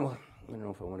sent men, well, I don't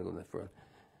know if I want to go that far. Let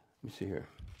me see here.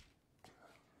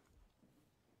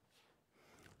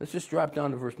 Let's just drop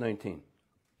down to verse 19.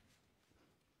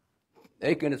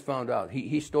 Achan is found out.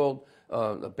 He stole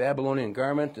a Babylonian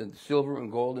garment and silver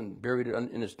and gold and buried it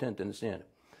in his tent in the sand.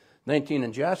 19,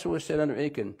 and Joshua said unto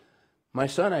Achan, my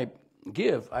son,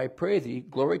 I pray thee,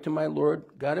 glory to my Lord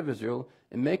God of Israel,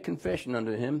 and make confession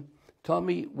unto him. Tell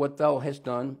me what thou hast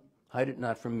done, hide it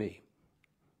not from me.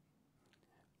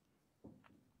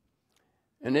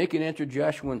 And Achan answered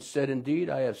Joshua and said,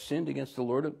 indeed, I have sinned against the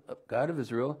Lord God of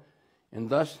Israel, and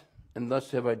thus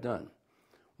have I done.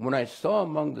 When I saw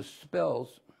among the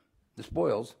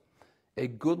spoils, a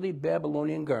goodly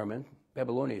Babylonian garment,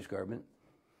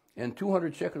 and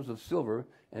 200 shekels of silver,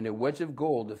 and a wedge of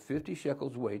gold of 50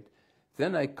 shekels weight,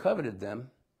 then I coveted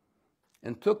them,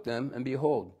 and took them, and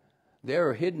behold, they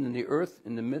are hidden in the earth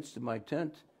in the midst of my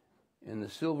tent, and the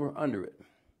silver under it.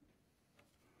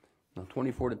 Now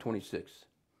 24 to 26.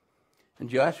 And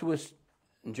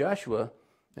Joshua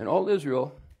and all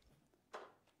Israel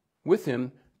with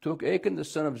him took Achan the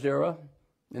son of Zerah,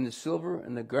 and the silver,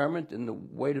 and the garment, and the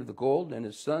weight of the gold, and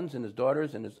his sons, and his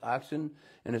daughters, and his oxen,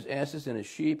 and his asses, and his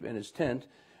sheep, and his tent,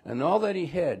 and all that he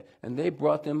had, and they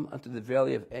brought them unto the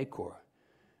valley of Achor.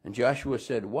 And Joshua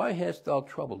said, why hast thou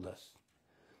troubled us?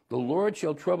 The Lord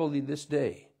shall trouble thee this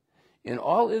day. And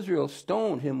all Israel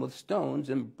stoned him with stones,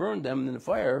 and burned them in the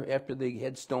fire after they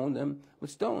had stoned them with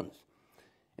stones.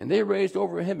 And they raised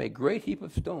over him a great heap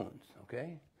of stones.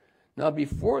 Okay? Now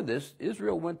before this,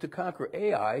 Israel went to conquer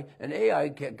Ai, and Ai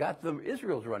got the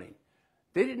Israels running.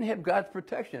 They didn't have God's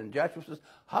protection. And Joshua says,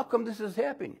 how come this is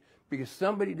happening? Because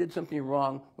somebody did something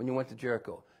wrong when you went to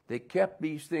Jericho. They kept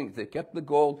these things. They kept the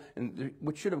gold,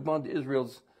 which should have gone to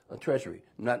Israel's treasury,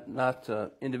 not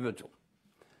individual.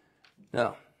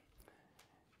 Now,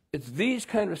 it's these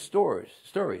kind of stories,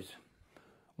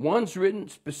 ones written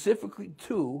specifically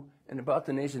to and about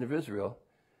the nation of Israel,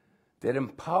 that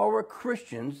empower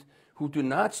Christians who do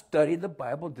not study the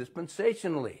Bible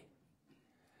dispensationally.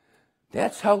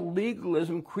 That's how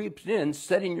legalism creeps in,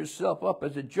 setting yourself up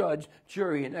as a judge,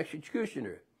 jury, and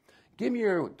executioner. Give me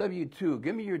your W-2.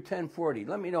 Give me your 1040.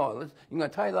 Let me know. You're going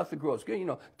to tithe off the gross.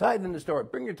 Tithe in the store.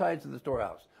 Bring your tithes to the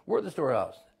storehouse. We're the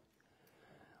storehouse.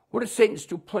 What is Satan's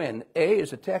two plan? A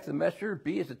is attack the messenger.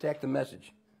 B is attack the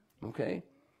message. Okay?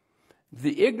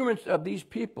 The ignorance of these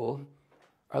people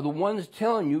are the ones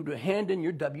telling you to hand in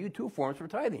your W-2 forms for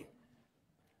tithing.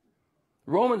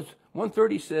 Romans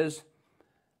 1:30 says,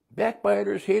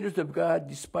 backbiters, haters of God,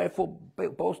 despiteful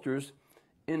boasters,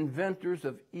 inventors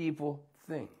of evil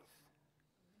things.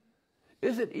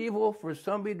 Is it evil for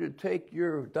somebody to take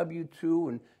your W-2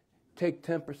 and take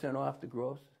 10% off the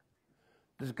gross?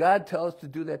 Does God tell us to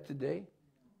do that today?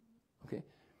 Okay.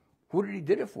 Who did he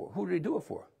did it for? Who did he do it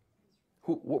for?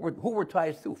 Who were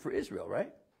tithes to? For Israel,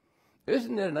 right?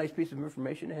 Isn't that a nice piece of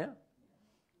information to have?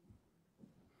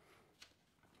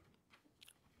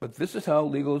 But this is how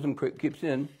legalism keeps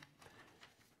in.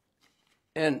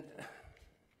 And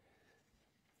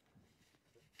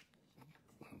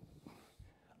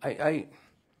at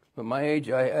my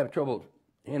age, I have trouble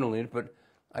handling it, but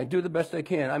I do the best I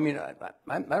can. I mean,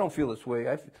 I don't feel this way.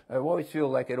 I always feel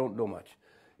like I don't know much.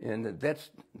 And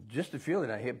that's just the feeling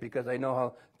I have because I know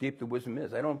how deep the wisdom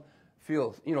is. I don't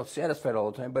feel, satisfied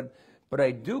all the time, but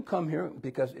I do come here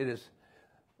because it is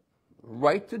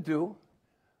right to do.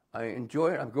 I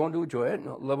enjoy it. I'm going to enjoy it. I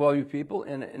love all you people,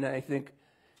 and I think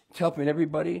it's helping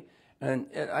everybody. And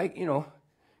I,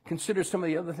 consider some of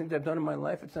the other things I've done in my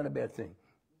life. It's not a bad thing.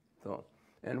 So,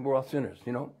 and we're all sinners,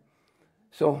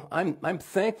 So I'm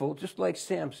thankful, just like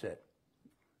Sam said.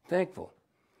 Thankful.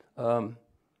 We love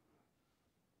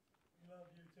you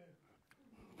too.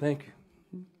 Thank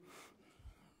you.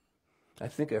 I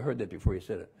think I heard that before you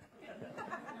said it.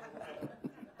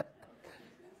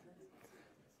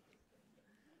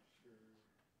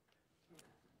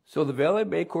 So the Valley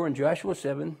of Achor in Joshua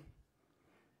 7,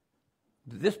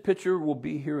 this picture will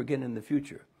be here again in the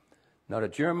future. Now to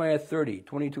Jeremiah 30,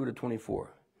 22 to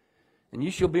 24. And ye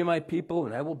shall be my people,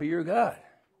 and I will be your God.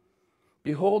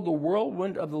 Behold, the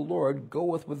whirlwind of the Lord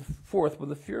goeth forth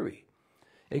with a fury,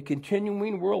 a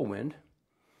continuing whirlwind.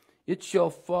 It shall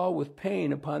fall with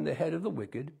pain upon the head of the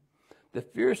wicked. The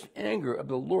fierce anger of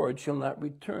the Lord shall not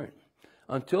return,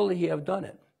 until he have done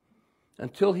it,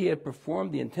 until he have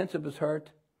performed the intents of his heart,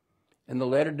 and the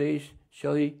latter days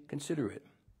shall he consider it.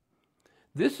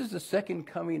 This is the second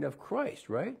coming of Christ,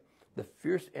 right? The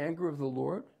fierce anger of the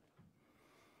Lord.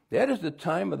 That is the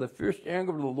time of the fierce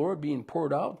anger of the Lord being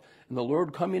poured out, and the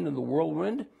Lord coming in the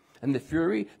whirlwind and the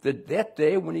fury, that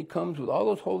day when he comes with all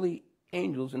those holy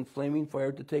angels in flaming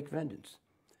fire to take vengeance.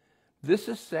 This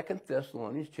is 2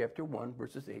 Thessalonians chapter 1,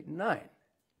 verses 8 and 9.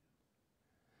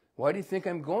 Why do you think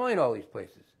I'm going all these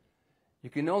places? You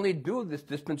can only do this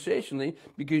dispensationally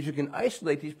because you can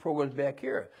isolate these programs back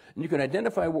here. And you can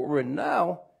identify what we're in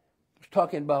now,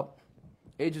 talking about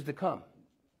ages to come.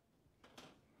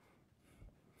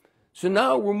 So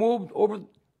now we're moved over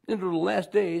into the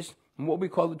last days in what we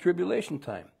call the tribulation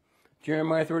time.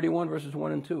 Jeremiah 31, verses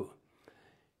 1 and 2.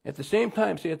 At the same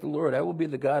time, saith the Lord, I will be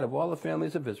the God of all the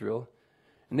families of Israel,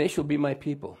 and they shall be my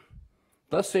people.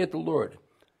 Thus saith the Lord,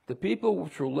 the people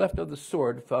which were left of the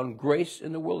sword found grace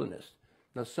in the wilderness.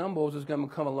 Now some Moses is going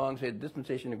to come along and say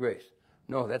dispensation of grace.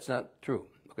 No, that's not true.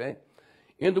 Okay?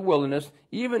 In the wilderness,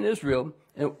 even Israel,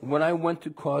 and when I went to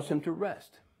cause him to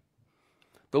rest.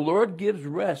 The Lord gives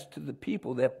rest to the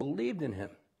people that believed in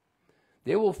him.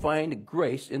 They will find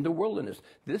grace in the wilderness.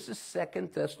 This is 2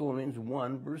 Thessalonians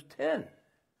 1, verse 10.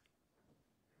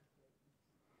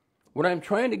 What I'm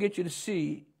trying to get you to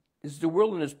see is the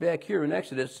wilderness back here in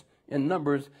Exodus and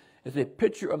Numbers is a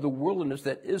picture of the wilderness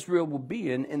that Israel will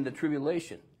be in the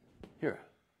tribulation. Here.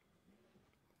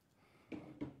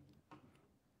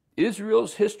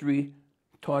 Israel's history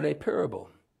taught a parable,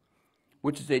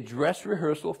 which is a dress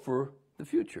rehearsal for the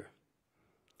future.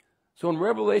 So in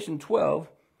Revelation 12,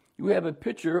 you have a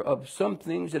picture of some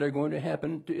things that are going to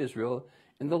happen to Israel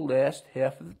in the last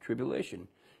half of the tribulation.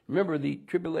 Remember, the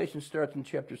tribulation starts in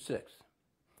chapter 6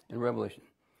 in Revelation.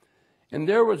 And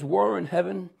there was war in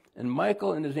heaven, and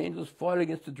Michael and his angels fought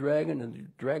against the dragon, and the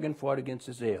dragon fought against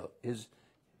his angels.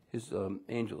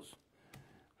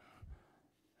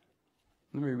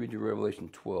 Let me read you Revelation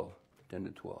 12, 10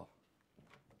 to 12.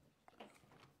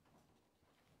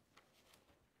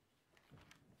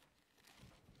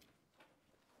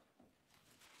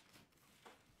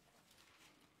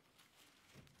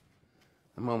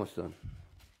 I'm almost done.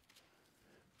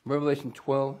 Revelation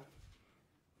 12.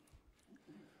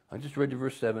 I just read you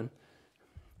verse 7.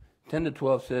 10 to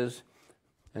 12 says,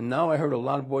 and now I heard a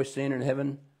loud voice saying in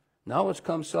heaven, now has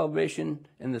come salvation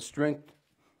and the strength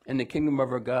and the kingdom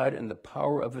of our God and the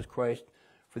power of his Christ.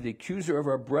 For the accuser of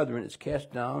our brethren is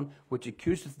cast down, which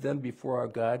accuseth them before our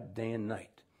God day and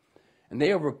night. And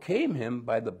they overcame him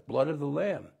by the blood of the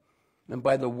Lamb and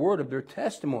by the word of their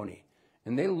testimony.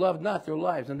 And they loved not their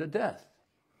lives unto death.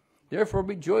 Therefore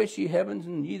rejoice, ye heavens,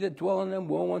 and ye that dwell in them.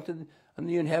 Woe unto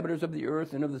the inhabitants of the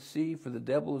earth and of the sea, for the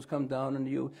devil is come down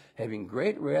unto you, having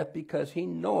great wrath, because he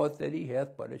knoweth that he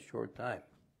hath but a short time.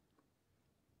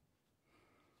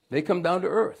 They come down to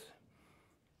earth.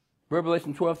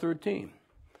 Revelation 12:13.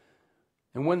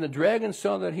 And when the dragon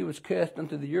saw that he was cast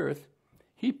unto the earth,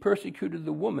 he persecuted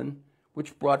the woman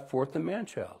which brought forth the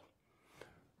man-child.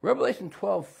 Revelation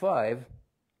 12:5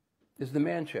 is the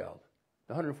man-child,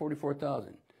 the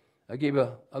 144,000. I gave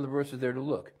you other verses there to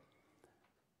look.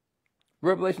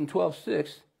 Revelation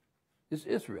 12:6 is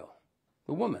Israel,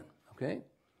 the woman, okay?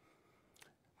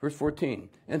 Verse 14,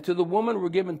 and to the woman were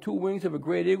given 2 wings of a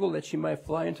great eagle, that she might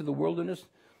fly into the wilderness,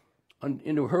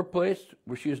 into her place,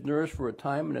 where she is nourished for a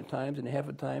time and a times and a half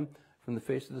a time from the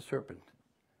face of the serpent.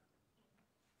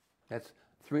 That's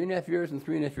 3.5 years and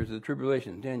 3.5 years of the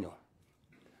tribulation, Daniel.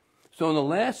 So in the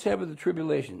last half of the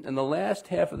tribulation, in the last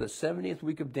half of the 70th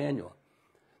week of Daniel,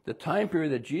 the time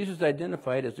period that Jesus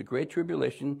identified as the Great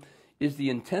Tribulation is the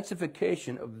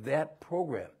intensification of that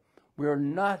program. We are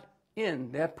not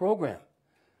in that program.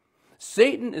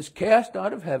 Satan is cast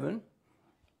out of heaven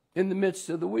in the midst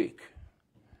of the week.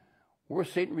 Where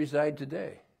does Satan reside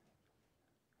today?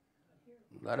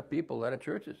 A lot of people, a lot of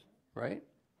churches, right?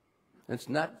 It's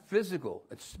not physical,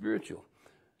 it's spiritual.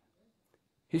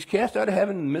 He's cast out of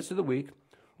heaven in the midst of the week.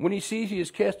 When he sees he is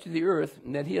cast to the earth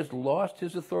and that he has lost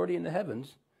his authority in the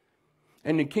heavens,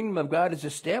 and the kingdom of God is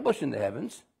established in the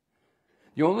heavens,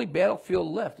 the only battlefield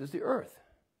left is the earth.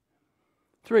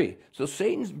 3, so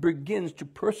Satan begins to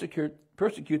persecute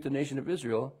the nation of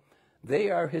Israel. They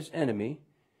are his enemy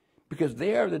because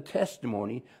they are the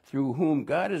testimony through whom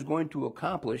God is going to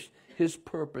accomplish his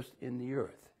purpose in the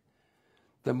earth.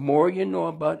 The more you know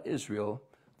about Israel,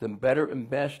 the better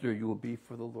ambassador you will be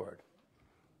for the Lord.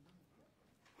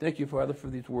 Thank you, Father, for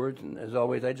these words. And as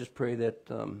always, I just pray that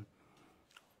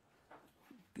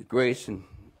grace and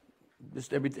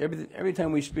just every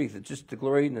time we speak, that just the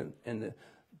glory and the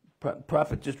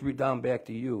prophet just redound back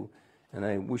to you. And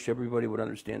I wish everybody would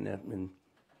understand that and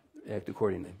act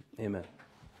accordingly. Amen.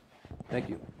 Thank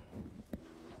you.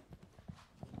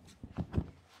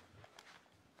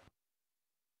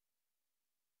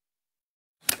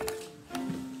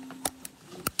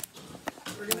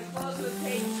 We're going to close with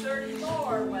page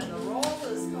 34 when the roll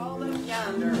is called up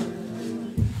yonder.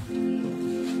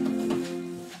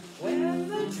 When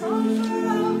the trumpet